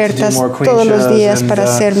day to do more Queen todos los días shows, para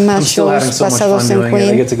hacer más shows basados en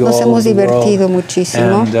Queen. Nos hemos divertido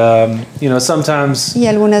muchísimo. And you know, sometimes y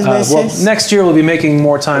algunas veces, next year we'll be making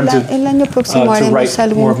more time to write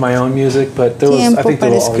more of my own music, but I think there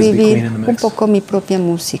will always be Queen in the mix. Un poco mi propia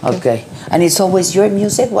música. Okay, and it's always your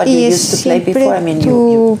music. What you used to play before? I mean,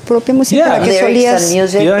 tu propia música, la que solías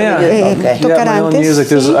tocar antes.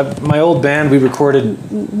 My old band, we recorded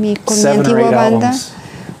 7 or 8 albums.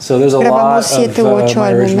 So there's a lot of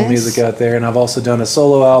my original music out there, and I've also done a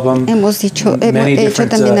solo album. Hemos hecho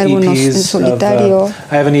también algunos en solitario.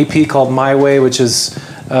 I have an EP called My Way, which is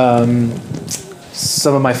some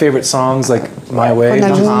of my favorite songs, like My Way.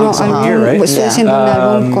 Estoy haciendo un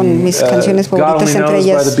álbum con mis canciones favoritas, entre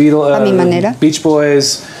ellas A Mi Manera. Beach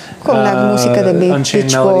Boys. Con la música de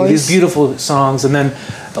Unchained Melody. These beautiful songs, and then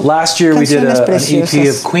last year we did an EP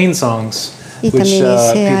of Queen songs. Y también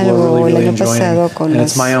hice algo el año pasado con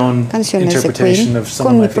las canciones de Queen,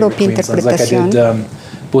 con mi propia interpretación.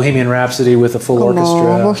 Bohemian Rhapsody with a full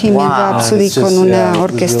orchestra. Bohemian Rhapsody con una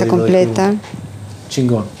orquesta completa.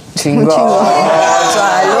 Chingón. Chingón. ¿Por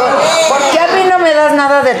qué a mí no me das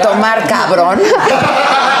nada de tomar, cabrón?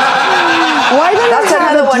 Why don't That's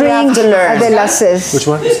another one you have to learn. Adela says. Which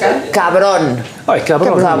one? Cabrón. Ay,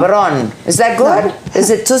 cabrón. Cabrón. Is that good? No. Is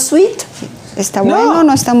it too sweet? ¿Está bueno?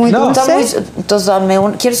 ¿No está muy dulce? Entonces dame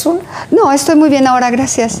un. ¿Quieres un? No, estoy muy bien ahora,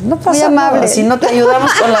 gracias. No pasa muy amable. Nada. Si no te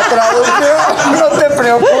ayudamos con la traducción, no te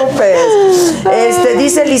preocupes.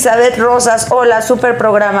 Dice Elizabeth Rosas, hola, super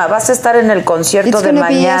programa. Vas a estar en el concierto de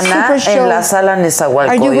mañana en la sala Nezahualcóyotl.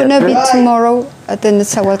 Are you going to be tomorrow at the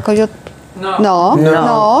Nezahualcóyotl? No.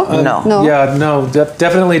 Yeah, no.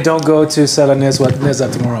 Definitely don't go to Sala Neza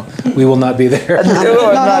tomorrow. We will not be there.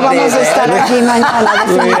 No vamos a estar aquí mañana,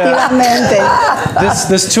 definitivamente.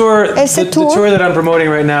 This tour, the tour that I'm promoting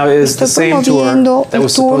right now is the same tour that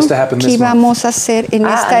was supposed to happen this month. Vamos a hacer en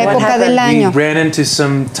esta época del año. We ran into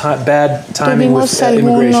some bad timing with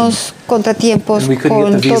immigration. Contratiempos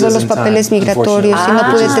con todos los papeles migratorios y no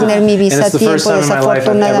pude tener mi visa a tiempo,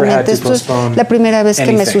 desafortunadamente. Esto es la primera vez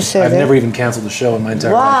que me sucede. I've never even canceled a show in my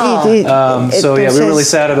entire life. So yeah, we're really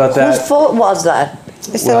sad about that. Whose fault was that?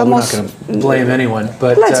 Well, we're not going to blame anyone,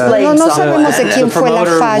 but Let's blame no sabemos de quién fue la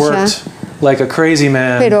falla. like a crazy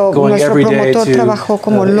man, pero going nuestro every day promotor to trabajó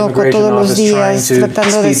como loco immigration todos los office, días trying to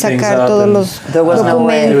tratando de speed things sacar up, todos and los There was no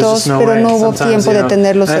way. There was documentos, just no pero way. no hubo Sometimes, tiempo de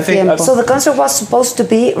tenerlos and I a think, tiempo. So the concert was supposed to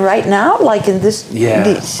be right now, like in this. Yeah.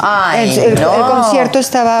 Ay, El concierto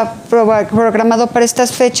estaba programado para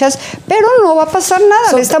estas fechas, pero no va a pasar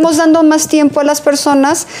nada. Le estamos dando más tiempo a las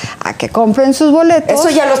personas a que compren sus boletos. Eso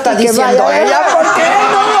ya lo está y que diciendo vayan. ella, porque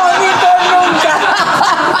no lo dijo nunca.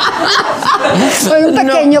 Fue un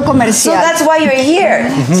pequeño comercial. So that's why you're here.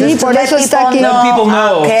 Sí, por eso está aquí. Let people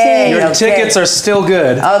know Okay, your okay. tickets are still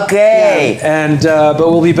good. Okay. And but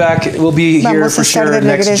we'll be back. We'll be here Vamos a for estar sure de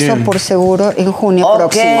next regreso June. por seguro en junio próximo.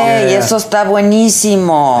 Okay, eso está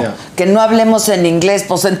buenísimo. Yeah. Que no hablemos en inglés,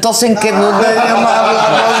 pues entonces ¿en qué idioma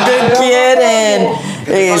hablamos? ¿Qué quieren?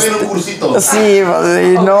 Sí,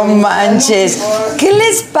 no manches. ¿Qué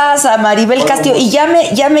les pasa, Maribel Castillo? Y ya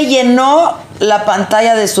me llenó la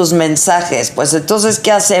pantalla de sus mensajes. Pues entonces,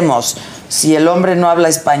 ¿qué hacemos si el hombre no habla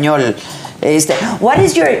español? What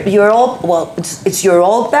is your old? Well, it's your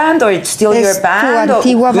old band or it's still your band? ¿Tu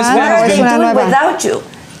antigua What banda are o es they una doing nueva? without you?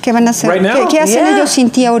 ¿Qué van a hacer? Right now? ¿Qué hacen Yeah. ellos sin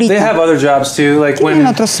ti ahorita? They have other jobs too. Like Tienen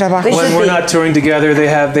otros trabajos. when we're not touring together, they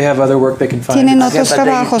have other work they can find. Tienen otros but they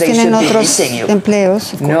trabajos, should tienen be otros missing you.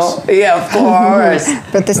 empleos. No, yeah, of course.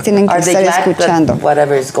 Pero te tienen que Are they estar glad escuchando. that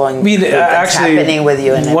whatever is going I mean, that's happening with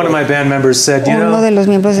you? And one of my band members said, you Uno know, de los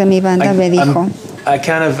miembros de mi banda me dijo, I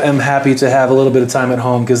kind of am happy to have a little bit of time at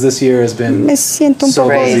home because this year has been me siento un so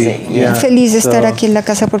poco busy. Yeah. feliz de estar So, aquí en la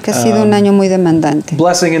casa porque ha sido un año muy demandante.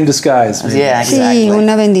 blessing in disguise. maybe. Yeah, exactly. Sí,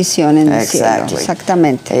 una bendición en el cielo, Exactly.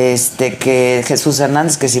 exactamente. Que Jesús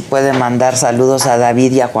Hernández, que si puede mandar saludos a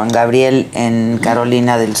David y a Juan Gabriel en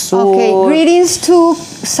Carolina del Sur. Okay, greetings to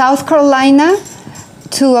South Carolina,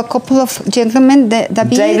 to a couple of gentlemen,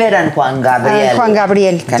 David and Juan Gabriel. Juan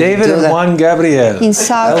Gabriel. Can you David do and that? Juan Gabriel. In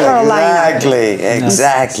South Carolina.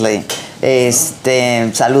 Exactly.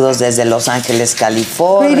 Saludos desde Los Ángeles,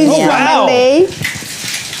 California. Greetings from LA.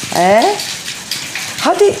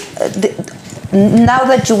 How did now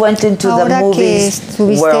that you went into the Ahora que movies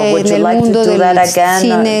estuviste world, would en you el like to mundo do that del again?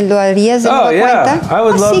 cine, ¿lo harías de nueva cuenta? I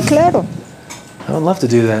would love. Sí, claro. I would love to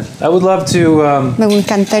do that. I would love to Me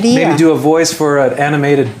encantaría maybe do a voice for an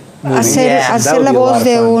animated movie. hacer la voz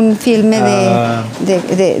de un filme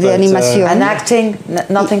de animación. And acting,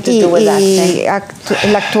 nothing to do with acting.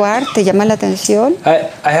 El actuar, ¿te llama la atención?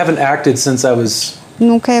 I haven't acted since I was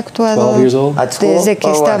Nunca he actuado 12 years old. desde que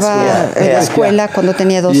estaba en la escuela cuando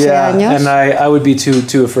tenía 12 años. And I would be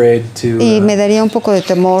too afraid to. Y me daría un poco de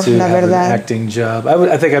temor, la have an verdad. acting job.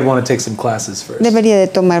 I think I'd want to take some classes first. Debería de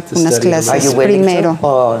tomar unas study a little clases Are you willing primero. to?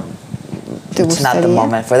 Or ¿Te it's not the gustaría?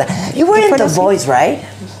 moment for that. You were in The Voice, right?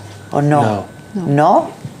 Or no?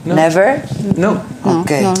 No. Never? No.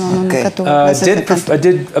 Okay. No, nunca tuve clases de canto. I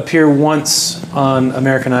did appear once on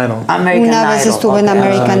American Idol. American Una vez Idol. estuve en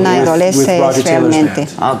American Idol, with ese Roger es Taylor's realmente.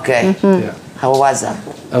 Okay. Yeah. How was that?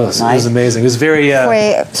 Oh, it was amazing. It was very.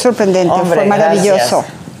 Fue sorprendente, Hombre, fue maravilloso. gracias.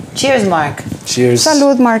 Cheers, Mark. Cheers.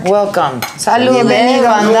 Salud, Mark. Welcome. Salud, Bienvenido.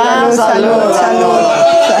 banda. Salud.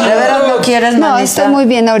 ¿De veras no quieres, No, manita? estoy muy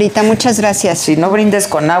bien ahorita, muchas gracias. Si no brindes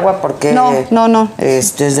con agua porque No. es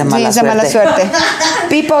de mala Sí, es de mala suerte.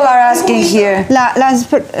 People are asking here.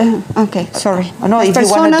 Okay, sorry. No, las if you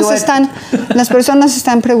wanna do las personas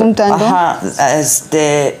están preguntando Ajá,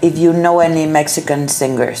 if you know any Mexican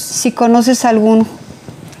singers. si conoces algún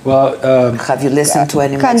Well, have you listened to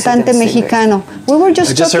any cantante Mexican mexicano. We were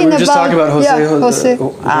just talking about Jose. Jose.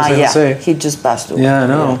 Jose. He just passed away. Yeah, I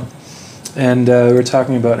know. And we were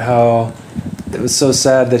talking about how it was so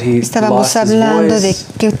sad that he Estábamos lost his hablando de voice.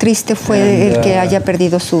 qué triste fue el que haya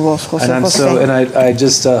perdido su voz, José And José. I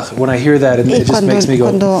just when I hear that, it just cuando, makes me go.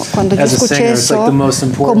 cuando yo As a escuché singer, it's like the most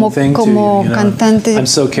important thing to como you know? cantante I'm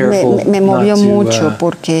so careful me movió not to, mucho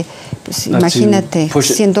porque pues, not to imagínate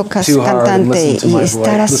push it siendo too hard and cantante listen to y my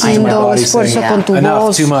estar voice, listen to my haciendo body esfuerzo saying, con tu enough,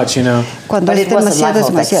 voz too much, you know. cuando But es it was a demasiado life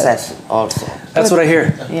of demasiado. excess also. That's what I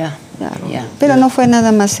hear. Yeah. Claro. Yeah. Pero no fue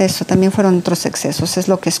nada más eso, también fueron otros excesos, es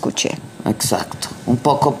lo que escuché. Exacto. Un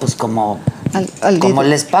poco pues como Como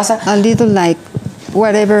les pasa. A little like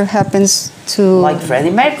whatever happens to like Freddie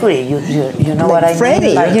Mercury. You know like what I Freddie,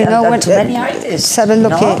 mean? Like, you know and what, to many artists. ¿Sabes lo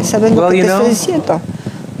no? que Well, te you know, estoy diciendo?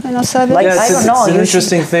 No sabes. Like, Yeah, I don't know. it's an You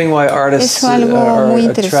interesting thing why artists Es algo are muy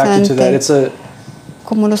attracted to that. interesante. It's a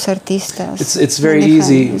cómo los artistas. It's very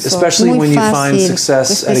easy, especially when you find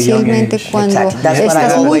success at a young age. Cuando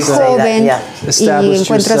estás muy joven y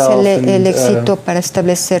encuentras el éxito para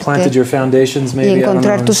establecerte y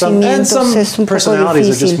encontrar tus cimientos es un poco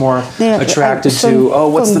difícil. Con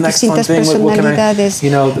distintas personalidades.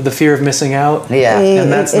 The fear of missing out.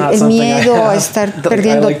 El miedo a estar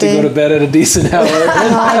perdiéndote.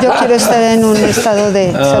 No, yo quiero estar en un estado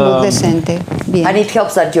de salud decente. Bien. And it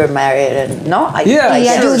helps that you're married, ¿no? Y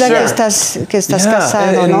ayuda que estás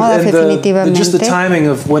casado, ¿no? Definitivamente. Just the timing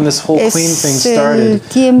of when this whole Queen thing Es started. el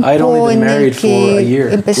tiempo I'd only been en el married for a year,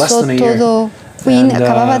 que less empezó than a year. todo. Queen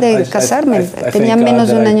acababa de casarme, tenía menos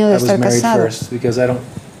de un año de estar casado.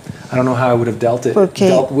 I don't know how I would have dealt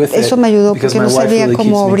with it. Eso me ayudó porque no sabía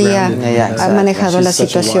cómo habría manejado la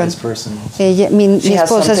situación. Mi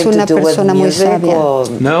esposa es una persona muy sabia.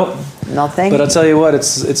 Nothing. But I'll tell you what,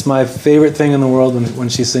 it's my favorite thing in the world when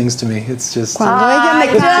she sings to me. It's just. Cuando ella me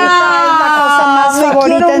canta es la cosa más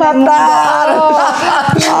favorita del mundo.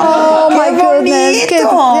 Oh my goodness!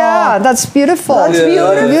 Yeah, that's beautiful. That's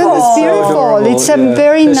beautiful. It's beautiful. It's a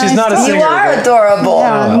very nice. She's not a singer. You are adorable.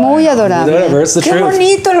 Yeah, muy adorable. Whatever, it's the Qué truth.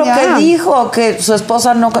 bonito lo que dijo, que su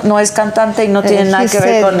esposa no es cantante y no tiene nada que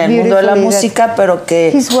ver con el mundo de la música, pero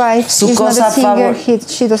que su cosa favorita.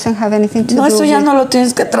 She doesn't have anything to do. No, eso ya no lo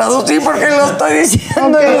tienes que traducir porque lo estoy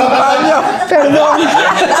diciendo en español. Perdón.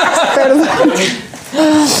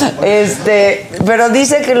 Pero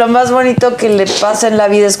dice que lo más bonito que le pasa en la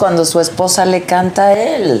vida es cuando su esposa le canta a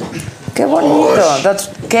él. Qué bonito.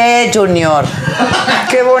 ¿Qué, Junior?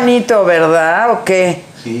 Qué bonito, ¿verdad? ¿O qué?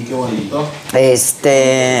 Sí, qué bonito.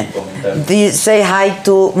 Say hi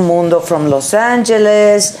to Mundo from Los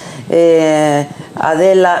Angeles.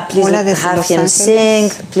 Adela, please have him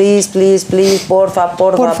sing. Please, porfa.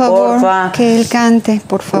 Por favor, que él cante,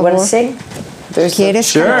 por favor. You want to sing? ¿Quieres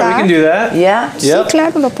Sure, cantar? we can do that. Yeah? Sí,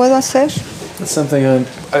 claro, lo puedo hacer. That's something I'm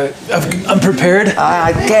prepared.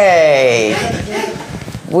 Okay.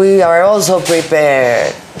 We are also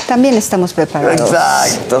prepared. También estamos preparados.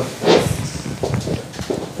 Exacto.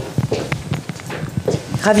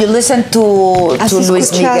 Have you listened to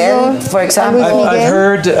Luis Miguel, for example? I've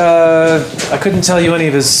heard. I couldn't tell you any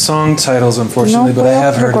of his song titles, unfortunately, but I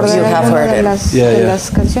have heard. You have heard de las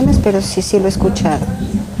canciones, pero sí lo he escuchado.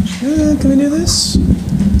 Can we do this?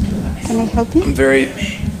 Can I help you? I'm very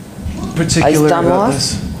particular about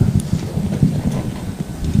this.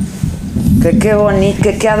 Qué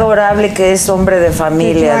bonito, qué adorable que es hombre de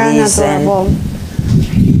familia, dicen.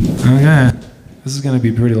 Okay, this is going to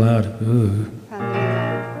be pretty loud. Ooh.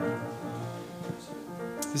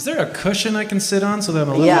 Is there a cushion I can sit on so that I'm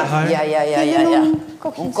a little bit higher? Yeah.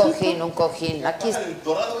 Un cojín. Aquí está.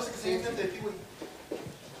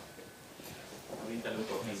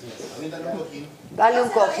 Dale un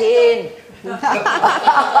cojín.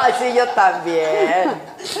 Sí, yo también.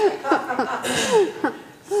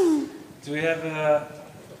 Do we have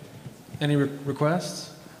any requests?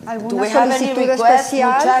 Do we have any requests,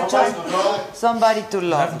 muchachos? Somebody to I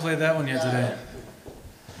love. haven't played that one yet today.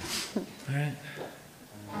 All right.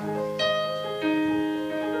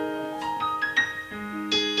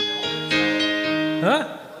 Huh?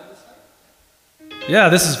 Yeah,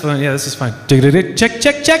 this is fun. Yeah, this is fine. Check.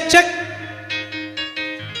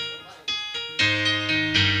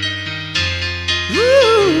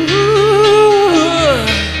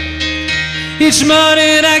 Each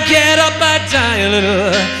morning I get up, I die a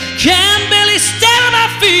little. Can't barely stand on my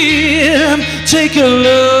feet. Take a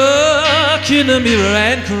look in the mirror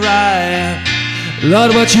and cry.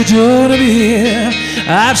 Lord, what you doing to me?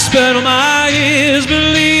 I've spent all my years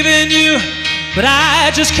believing you, but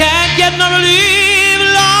I just can't get no relief.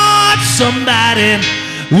 Lord, somebody,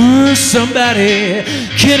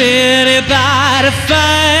 can anybody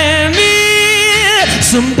find me?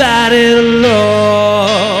 Somebody to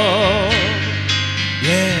love.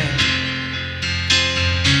 Yeah.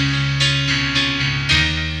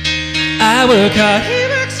 I work hard, he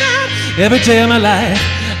works hard, every day of my life.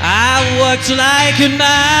 I work till I can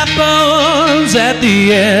my bones. At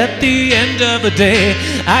the end of the day,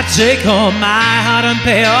 I take all my heart and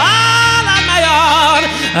pay all on my own.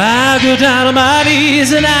 I go down on my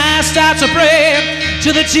knees and I start to pray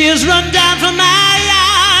till the tears run down from my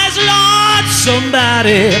eyes. Lord,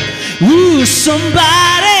 somebody,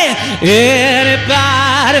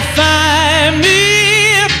 anybody find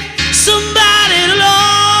me? Somebody to love.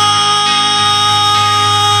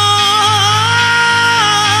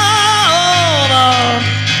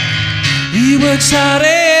 He works hard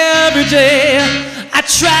every day. I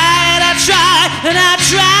try,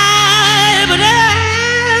 but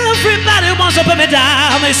everybody wants a put me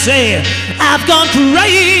down. They say I've gone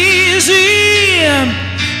crazy.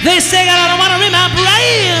 They say I don't want to read my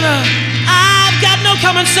brain. I've got no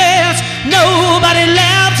common sense. Nobody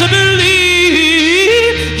left to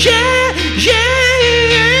believe. Yeah, yeah.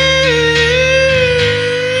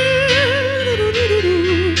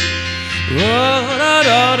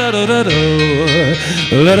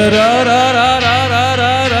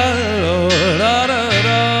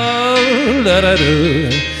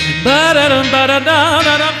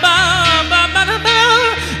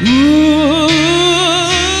 Ooh,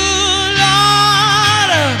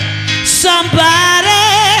 Lord, somebody,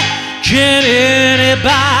 can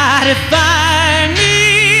anybody find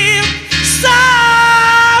me?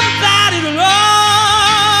 Somebody, Lord.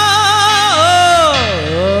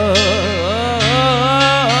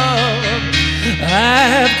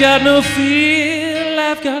 I've got no feel,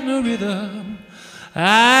 I've got no rhythm.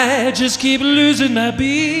 I just keep losing my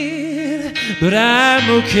beat, but I'm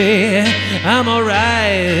okay, I'm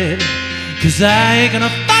alright, 'cause I ain't gonna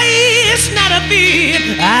fight, it's not a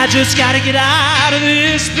feat. I just gotta get out of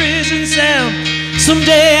this prison cell.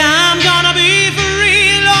 Someday I'm gonna be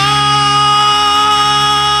free, Lord.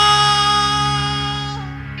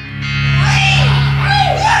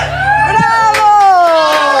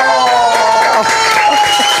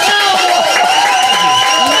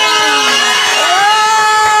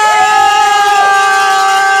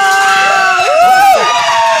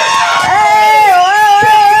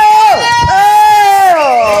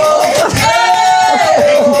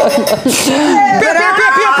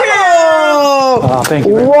 Thank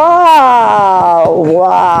you. Wow,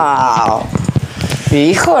 wow.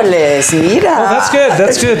 Híjoles, mira. Oh, that's good,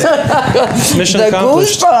 that's good. Mission The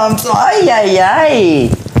accomplished. goosebumps, ay, ay,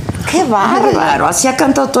 ay. Qué bárbaro. ¿Así ha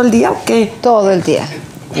cantado todo el día o qué? Todo el día.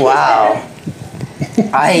 Wow.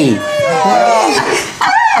 Ay.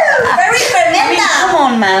 Very tremenda. Come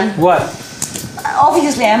on, man. What?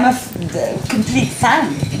 Obviously, I'm a complete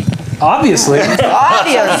fan. Obviously.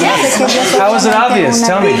 Obviously. How is it obvious?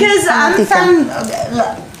 Tell me. Because I'm fan.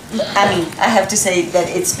 I mean, I have to say that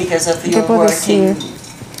it's because of your working,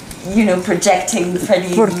 you know, projecting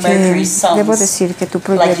Freddie Mercury's songs. Debo decir que tú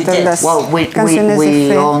like you proyectas did. las Well, canciones de we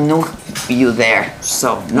Fred. all knew you there,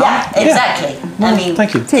 so, no? Yeah, exactly. I mean,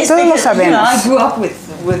 thank you. Sí, it's todos lo because, you know, I sabemos. grew up with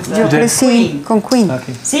Yo crecí con Queen.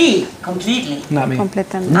 Sí, completely. Not me.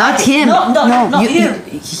 Completamente. Not him. No, you.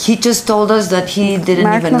 He just told us that he didn't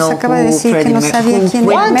Mark even nos know acaba de who decir que Freddie no sabía quién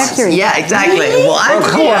era Mercury. Yeah, exactly. Really? What?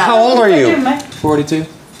 How old are you? 42.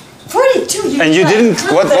 42. And you didn't.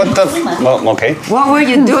 What the? Well, okay. What were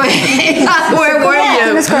you doing? Where were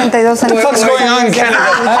you? Tienes 42 años. What the fuck's going on in Canada?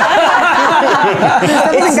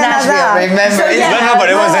 Estamos en Canadá. Remember? No, but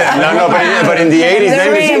it was but in the 80s,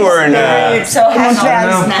 90s, you were in So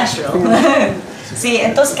Montreal is Nashville. Sí,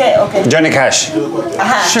 entonces qué, okay. Johnny Cash.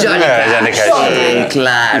 Ajá. Johnny Johnny Cash. Cash. Sí,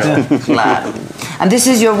 claro, claro. And this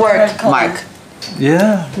is your work, Mark.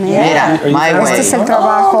 Yeah. Mira, my way. Este es el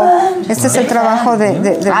trabajo. Este es el trabajo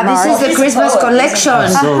de Ah, Mark. this is the Christmas collection.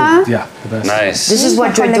 Ajá. Yeah, the best. Nice. This is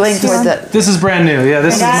what you're doing for the. This is brand new. Yeah,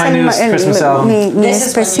 this is my newest Christmas album. Mi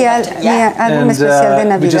especial, mi álbum And especial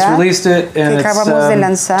de we just Navidad. released it, and que it's acabamos de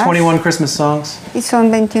lanzar. 21 Christmas songs. Y son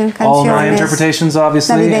 21 All my canciones interpretations,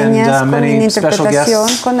 obviously, navideñas and con mi many special interpretación,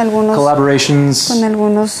 guests, con algunos collaborations. Very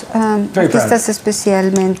proud. artistas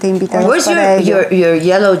especialmente invitados Where's para ello. your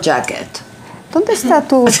yellow jacket? ¿Dónde está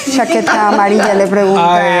tu chaqueta amarilla? Le pregunta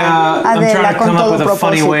I'm trying Adela to con come up todo with a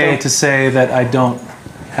funny way propósito. to say that I don't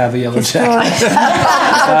have a yellow Estoy jacket.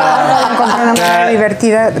 encontré una manera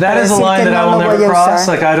divertida That para is a decir line que that I no will lo never voy a cross. usar.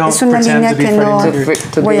 Like I don't Es una pretend línea to be que Freddie no Mercury.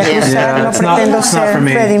 voy a cruzar. Yeah, No it's not pretendo for ser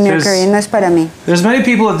me. Freddie Mercury. No es para mí. There's many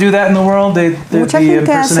people that do that in the world. They Mucha the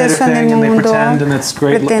gente hace impersonator eso en el thing, and they mundo. pretend, and it's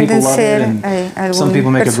great. People Pretenden love it, ser and some algún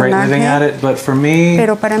people make a great living at personaje. it. But for me,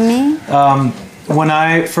 Pero para mí, when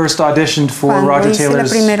I first auditioned for cuando Roger hice la Taylor's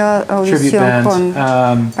primera tribute audición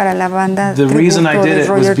band, para la banda the reason I tributo did de it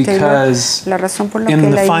was Roger Taylor, because la razón por la que in the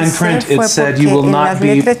la fine hice print it fue said porque you will en not las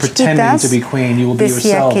be letras pretending chiquitas to be Queen, you will be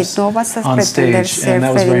decía que yourselves no vas a on pretender stage, ser and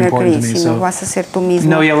that was Freddie very important Mercury, to me. sino So vas a ser tú mismo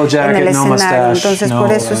no yellow en jacket, el no escenario. mustache, Entonces no,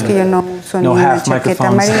 por eso es que yo no uso no ni una half chaqueta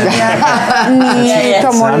microphones. amarilla, ni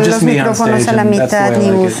tomo I'm los just me on micrófonos stage, a la and that's the mitad, way I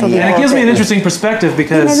ni like it. uso And it gives me an bigote. interesting perspective Y me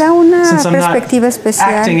because da una since I'm not perspectiva especial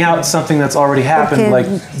acting out something that's already happened, porque like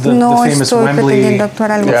the no famous estoy Wembley pretendiendo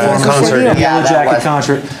actuar algo que ya sucedió. Yellow Jacket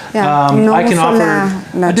concert, no I can uso offer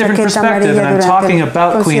la a different chaqueta perspective, and amarilla I'm durante talking el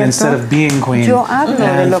about Queen concierto. instead of being Queen. Yo hablo de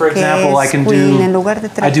And lo for que example, I es can Queen do en lugar de I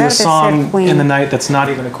tratar do de a song ser Queen. in the night that's not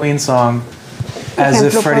even a Queen song. as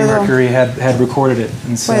if Freddie Mercury had recorded it.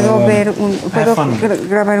 And so, puedo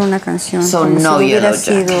grabar una canción. So no yellow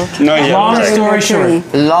jacket. No yellow jacket.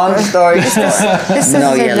 Long story short.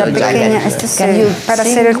 No yellow jacket. Para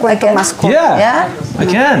hacer el cuento más corto. Yeah, I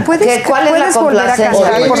can. ¿Puedes volver a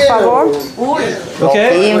cantar, por favor?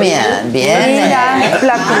 Bohemian, bien. Mira,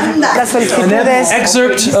 las solicitudes.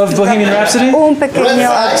 Excerpt of Bohemian Rhapsody. Un pequeño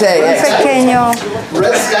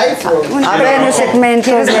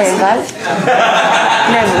segmento de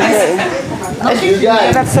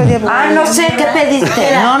no sé, ¿qué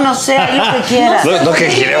pediste? No sé, lo que quieras. Lo que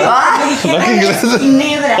quiero.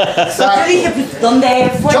 Ginebra. Yo dije, pues,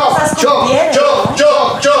 donde fue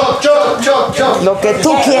lo que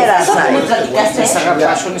tú quieras. Saga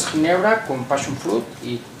Passion es Ginebra con Passion Fruit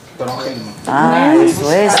y toronja y limón.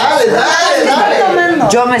 Eso es. Dale.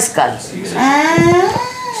 Yo mezcal.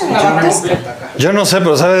 Yo no sé,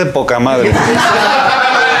 pero sabe de poca madre.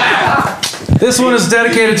 This one is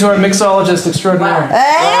dedicated to our mixologist extraordinaire.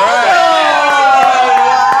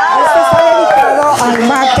 Este está dedicado al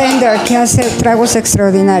bartender que hace tragos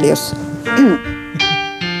extraordinarios.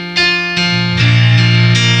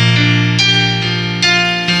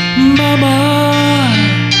 Mama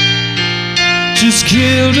just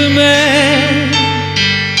killed a man,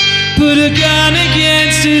 put a gun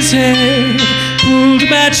against his head, pulled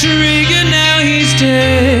my trigger, now he's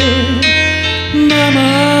dead.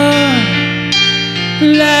 Mama,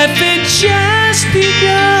 life had just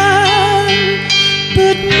begun,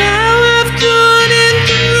 but now I've gone and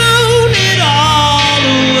thrown it all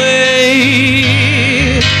away.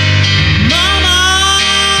 Mama,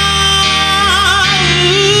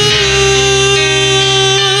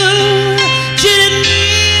 didn't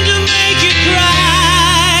mean to make you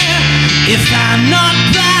cry. If I'm not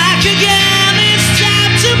back again this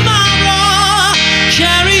time tomorrow,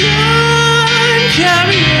 carry on,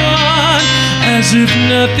 as if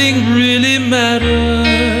nothing really matters.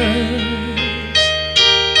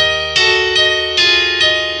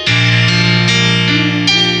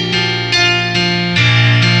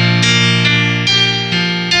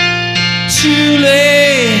 Too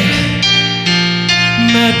late,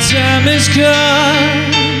 my time has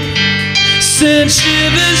come, sent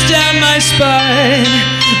shivers down my spine,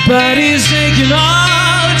 body's aching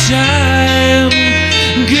all the time.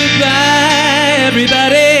 Goodbye,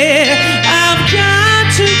 everybody, I've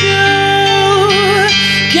got to go,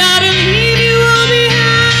 gotta leave you all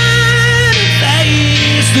behind and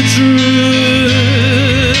face the truth.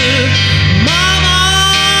 Mama,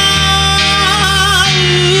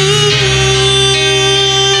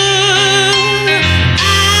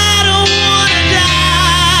 I don't wanna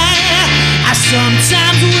die, I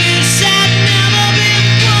sometimes wish I'd never been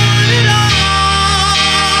born at all.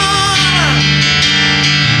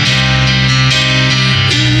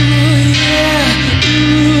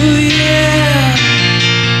 Ooh yeah.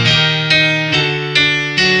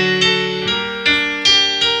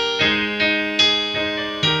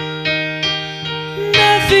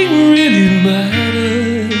 Nothing really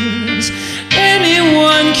matters,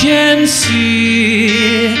 anyone can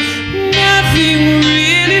see. Nothing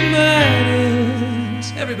really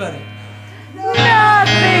matters. Everybody.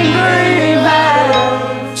 Nothing really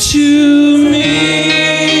matters to me.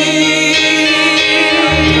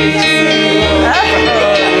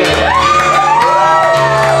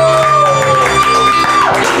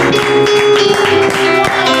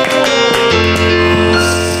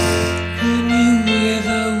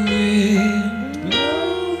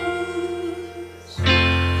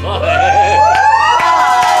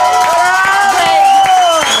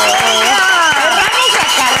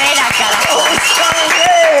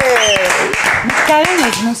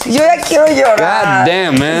 Yo ya quiero llorar. God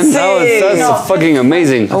damn, man. Sí. That's fucking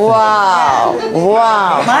amazing. Wow.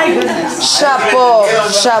 My goodness. Chapeau.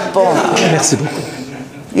 Merci beaucoup.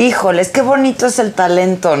 Híjoles, qué bonito es el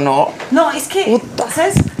talento, ¿no? No, es que,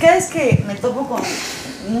 ¿sabes? Cada vez que me topo con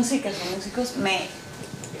músicas o músicos, me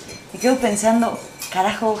quedo pensando,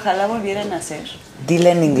 carajo, ojalá volvieran a hacer.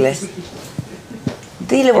 Dile en inglés.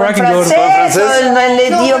 Dile, Or I en can go to francés. francés. O en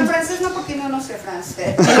el No, idioma. en francés no, porque no sé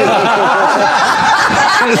francés. No,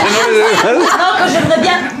 pues j'aimerais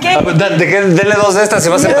bien que... Denle dos de estas y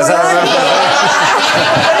vas a empezar a hablar.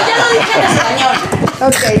 Pero ya lo dije en español.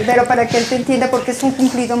 Ok, pero para que él te entienda, porque es un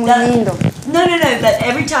cumplido muy lindo. No, that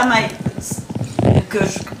every time I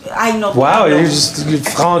know. Wow, you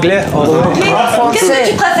franglais. Qu'est-ce que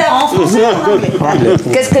tu préfères, en français ou en anglais?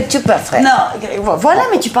 Qu'est-ce que tu préfères? Non, voilà,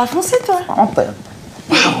 mais tu parles français, toi. On peut.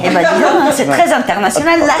 Eh ben, dis donc, c'est très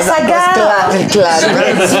international. La Saga. Claro.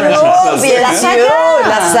 La Saga.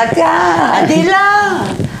 La Saga. Adela.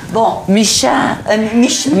 Bon. Micha.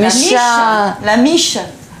 La bicha.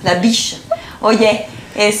 Oye,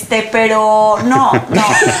 pero no.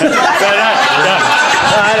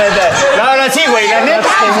 No, sí, güey, la neta.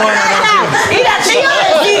 Mira, te iba a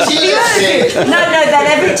decir. No, that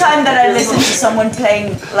every time that I listen to someone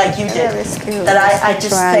playing like you did, that I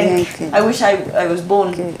just think, I wish I was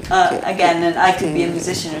born again and I could be a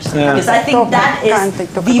musician or something. Because I think that is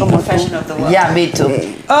the profession of the world. Yeah, me too.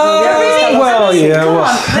 Well, yeah. Well,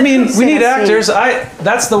 I mean, we need actors.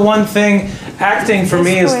 That's the one thing. Acting for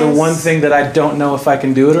me is the one thing that I don't know if I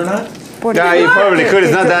can do it or not. Yeah, you probably could.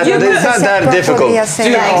 It's not that difficult.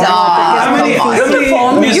 How many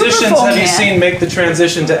musicians have you seen make the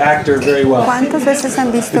transition to actor very well? ¿Cuántas veces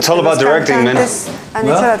han visto It's all about directing, man. han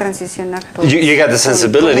hecho la transición a actor? You got the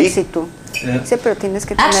sensibility. Sí, pero tienes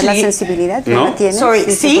que tener la sensibilidad. No? ¿Tienes? Sorry,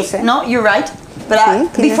 no, you're right.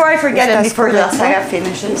 But before I forget and before the Saga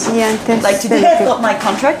finishes, like today I've got my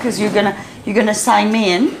contract because you're gonna sign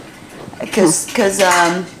me in because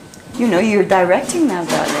you're directing now,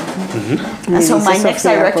 darling. And so my next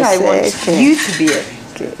director, I want you to be it.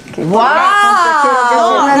 ¡Wow!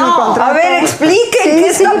 A ver, expliquen qué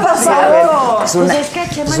está pasando. Es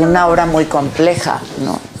una obra muy compleja,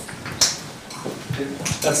 ¿no?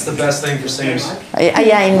 That's the best thing for singers.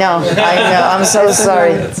 I know. I'm so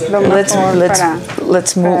sorry.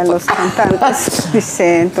 Let's move. Los cantantes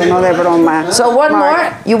dicen tono de broma. So one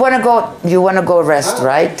more. You wanna go rest,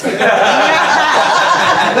 right?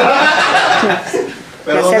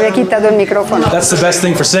 Ya se había quitado el micrófono. That's the best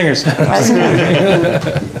thing for singers.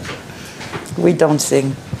 We don't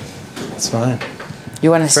sing. It's fine. You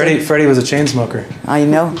want to sing? Freddie was a chain smoker. I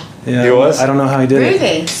know. Yeah, He was? I don't know how he did it.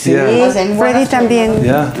 Really? Yeah. Freddie también.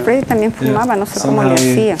 Yeah. Freddie también fumaba, no sé cómo le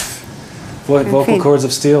hacía. Vocal cords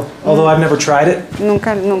of steel. Although I've never tried it.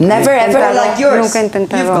 Nunca. Never ever like yours. Nunca he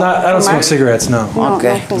intentado. I don't smoke cigarettes. No.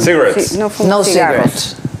 Okay. Cigarettes. No fumo No cigarros.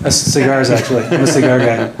 cigarettes. Cigars actually. I'm a cigar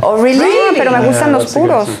guy. Oh really? No, pero me gustan Yeah, los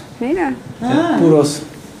puros. Mira. Yeah, puros.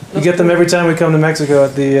 You get them every time we come to Mexico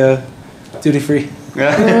at the duty free.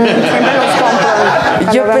 Siempre los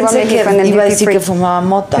compro. Yo Cuando vengo a pensé que México en el iba a duty decir free. que fumaba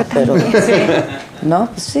mota, pero no,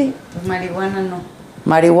 pues sí. Marihuana no.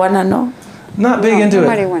 Marihuana no. Not big into it.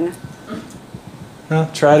 Marihuana. No,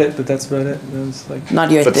 tried it, but that's about it. It was like. Not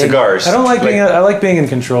your But thing. cigars. I don't like being. I like being in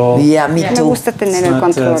control. Yeah, me Me too. gusta tener el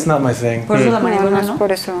control. It's not my thing. Por eso la No, marihuana es no. por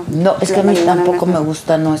eso. No, es que a mí tampoco me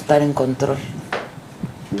gusta no estar en control.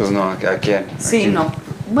 Pues no, ¿a quién? Sí, no.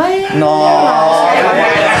 Bueno. No.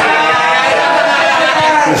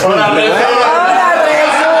 Ahora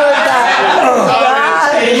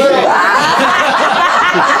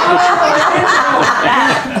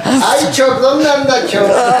Ay, Choc, ¿dónde anda Choc?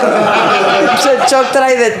 Choc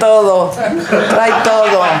trae de todo. Trae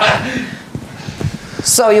todo.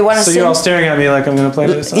 So you want to So sing? you're all staring at me like I'm going to play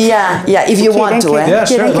this. Yeah, if you want to, Yeah,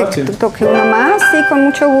 sure, I'd ¿Quieren love que to. toque una más? Sí, con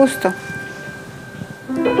mucho gusto.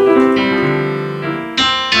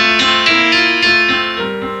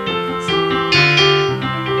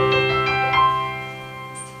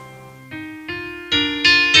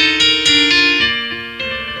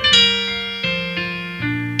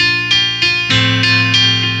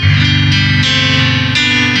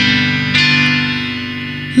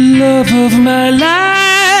 Love of my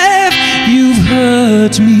life, you've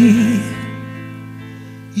hurt me.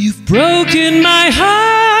 You've broken my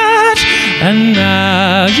heart, and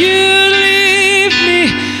now you leave me.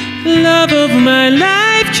 Love of my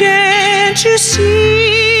life, can't you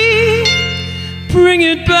see? Bring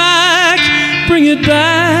it back, bring it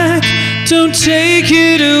back. Don't take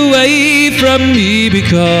it away from me,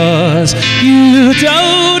 because you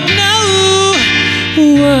don't know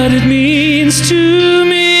what it means to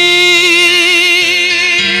me.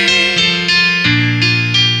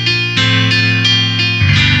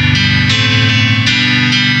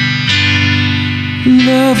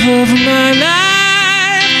 Love of my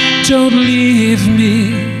life, don't leave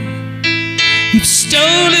me. You've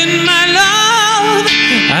stolen my love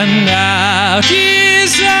and now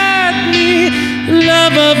desert me.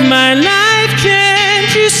 Love of my life,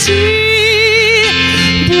 can't you see?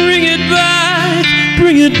 Bring it back,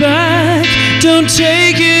 bring it back. Don't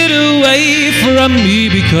take it away from me,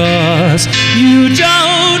 because you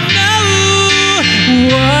don't know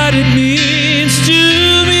what it means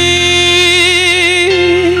to me.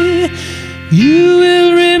 You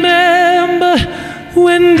will remember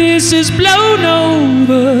when this is blown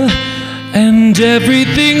over and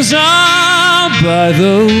everything's all by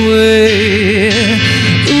the way.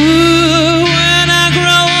 Ooh, when I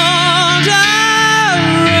grow older,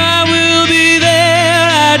 I will be there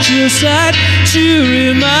at your side to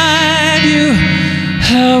remind you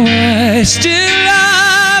how I still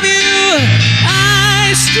love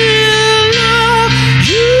still love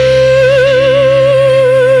you.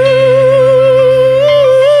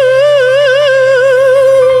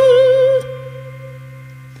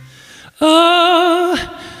 Oh,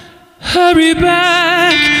 hurry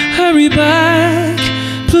back,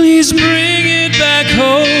 please bring it back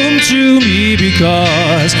home to me,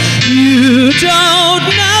 because you don't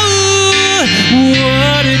know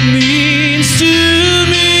what it means to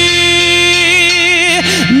me.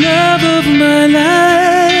 Love of my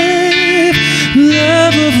life,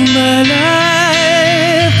 love of my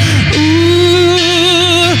life. Ooh,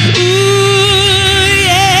 ooh,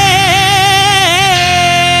 yeah.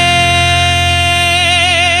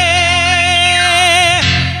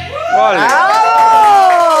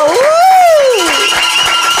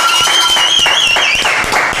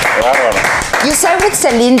 You sang with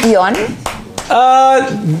Celine Dion?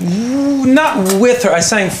 Not with her. I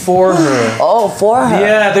sang for her. Oh, for her.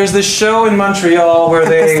 Yeah, there's this show in Montreal where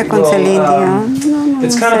they will,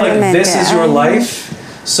 it's kind of like This Is Your Life.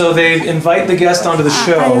 So they invite the guest onto the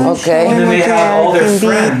show. Okay. And then they have all their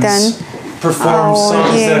friends perform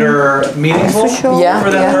songs that are meaningful for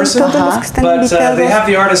that person. But they have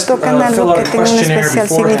the artist fill out a questionnaire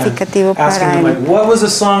beforehand, asking them, like, what was a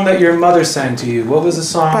song that your mother sang to you? What was a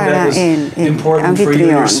song that was important for you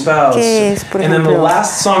and your spouse? And then the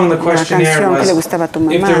last song in the questionnaire was, if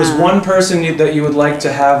there was one person that you would like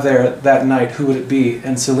to have there that night, who would it be?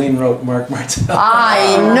 And Celine wrote Marc Martel.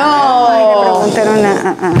 I know.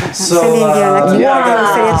 So,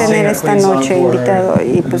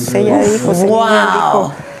 wow.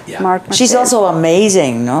 She's also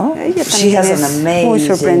amazing, ¿no? She has an amazing muy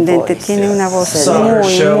sorprendente, voice. tiene una voz saw her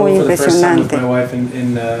show muy for the first time with impresionante. my wife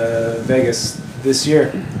in Vegas this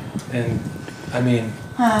year, and I mean,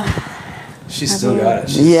 she's still got it.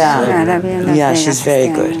 She's she's very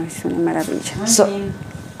good. So,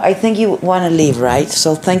 I think you want to leave, right?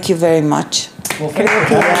 So, thank you very much. Well, thank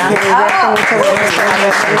you.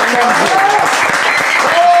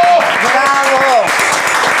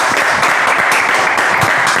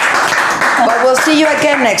 But we'll see you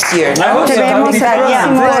again next year. Te vemos el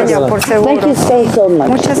próximo año, por seguro. Thank you so much.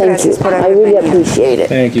 Muchas gracias por haber venido. I really appreciate it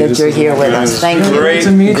that you're here with us. Thank you.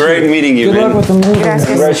 Great meeting you. Good luck with the movie. Gracias.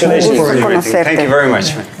 Congratulations for everything. Thank you very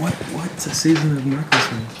much. What season of Narcos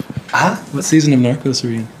are you? What season of Narcos are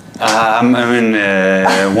you in? I'm in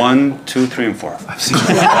 1, 2, 3, and 4. I've seen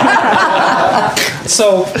that.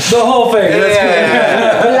 So, the whole thing.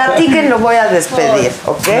 Platiquen, lo voy a despedir,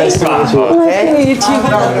 ¿ok? Nice to meet you.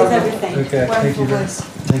 Okay. Okay,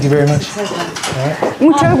 thank you very much.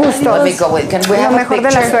 Mucho gusto. Let me go with. Can we Lo have a mejor de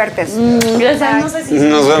las picture? suertes.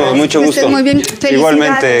 Nos vemos, mucho Que gusto. estés muy bien.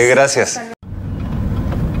 Igualmente, gracias.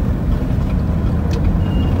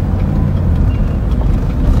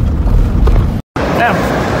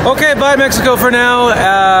 Okay, bye Mexico for now.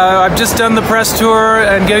 I've just done the press tour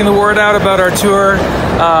and getting the word out about our tour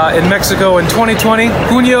in Mexico in 2020.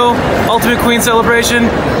 Junio, Ultimate Queen celebration.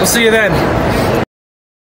 We'll see you then.